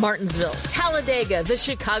NASCAR.com. Martinsville, Talladega, the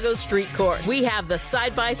Chicago Street Course. We have the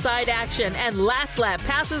side-by-side action and last lap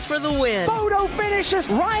passes for the win. Photo finishes.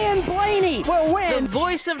 Ryan Blaney will win. The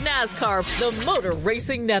voice of NASCAR, the Motor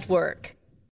Racing Network.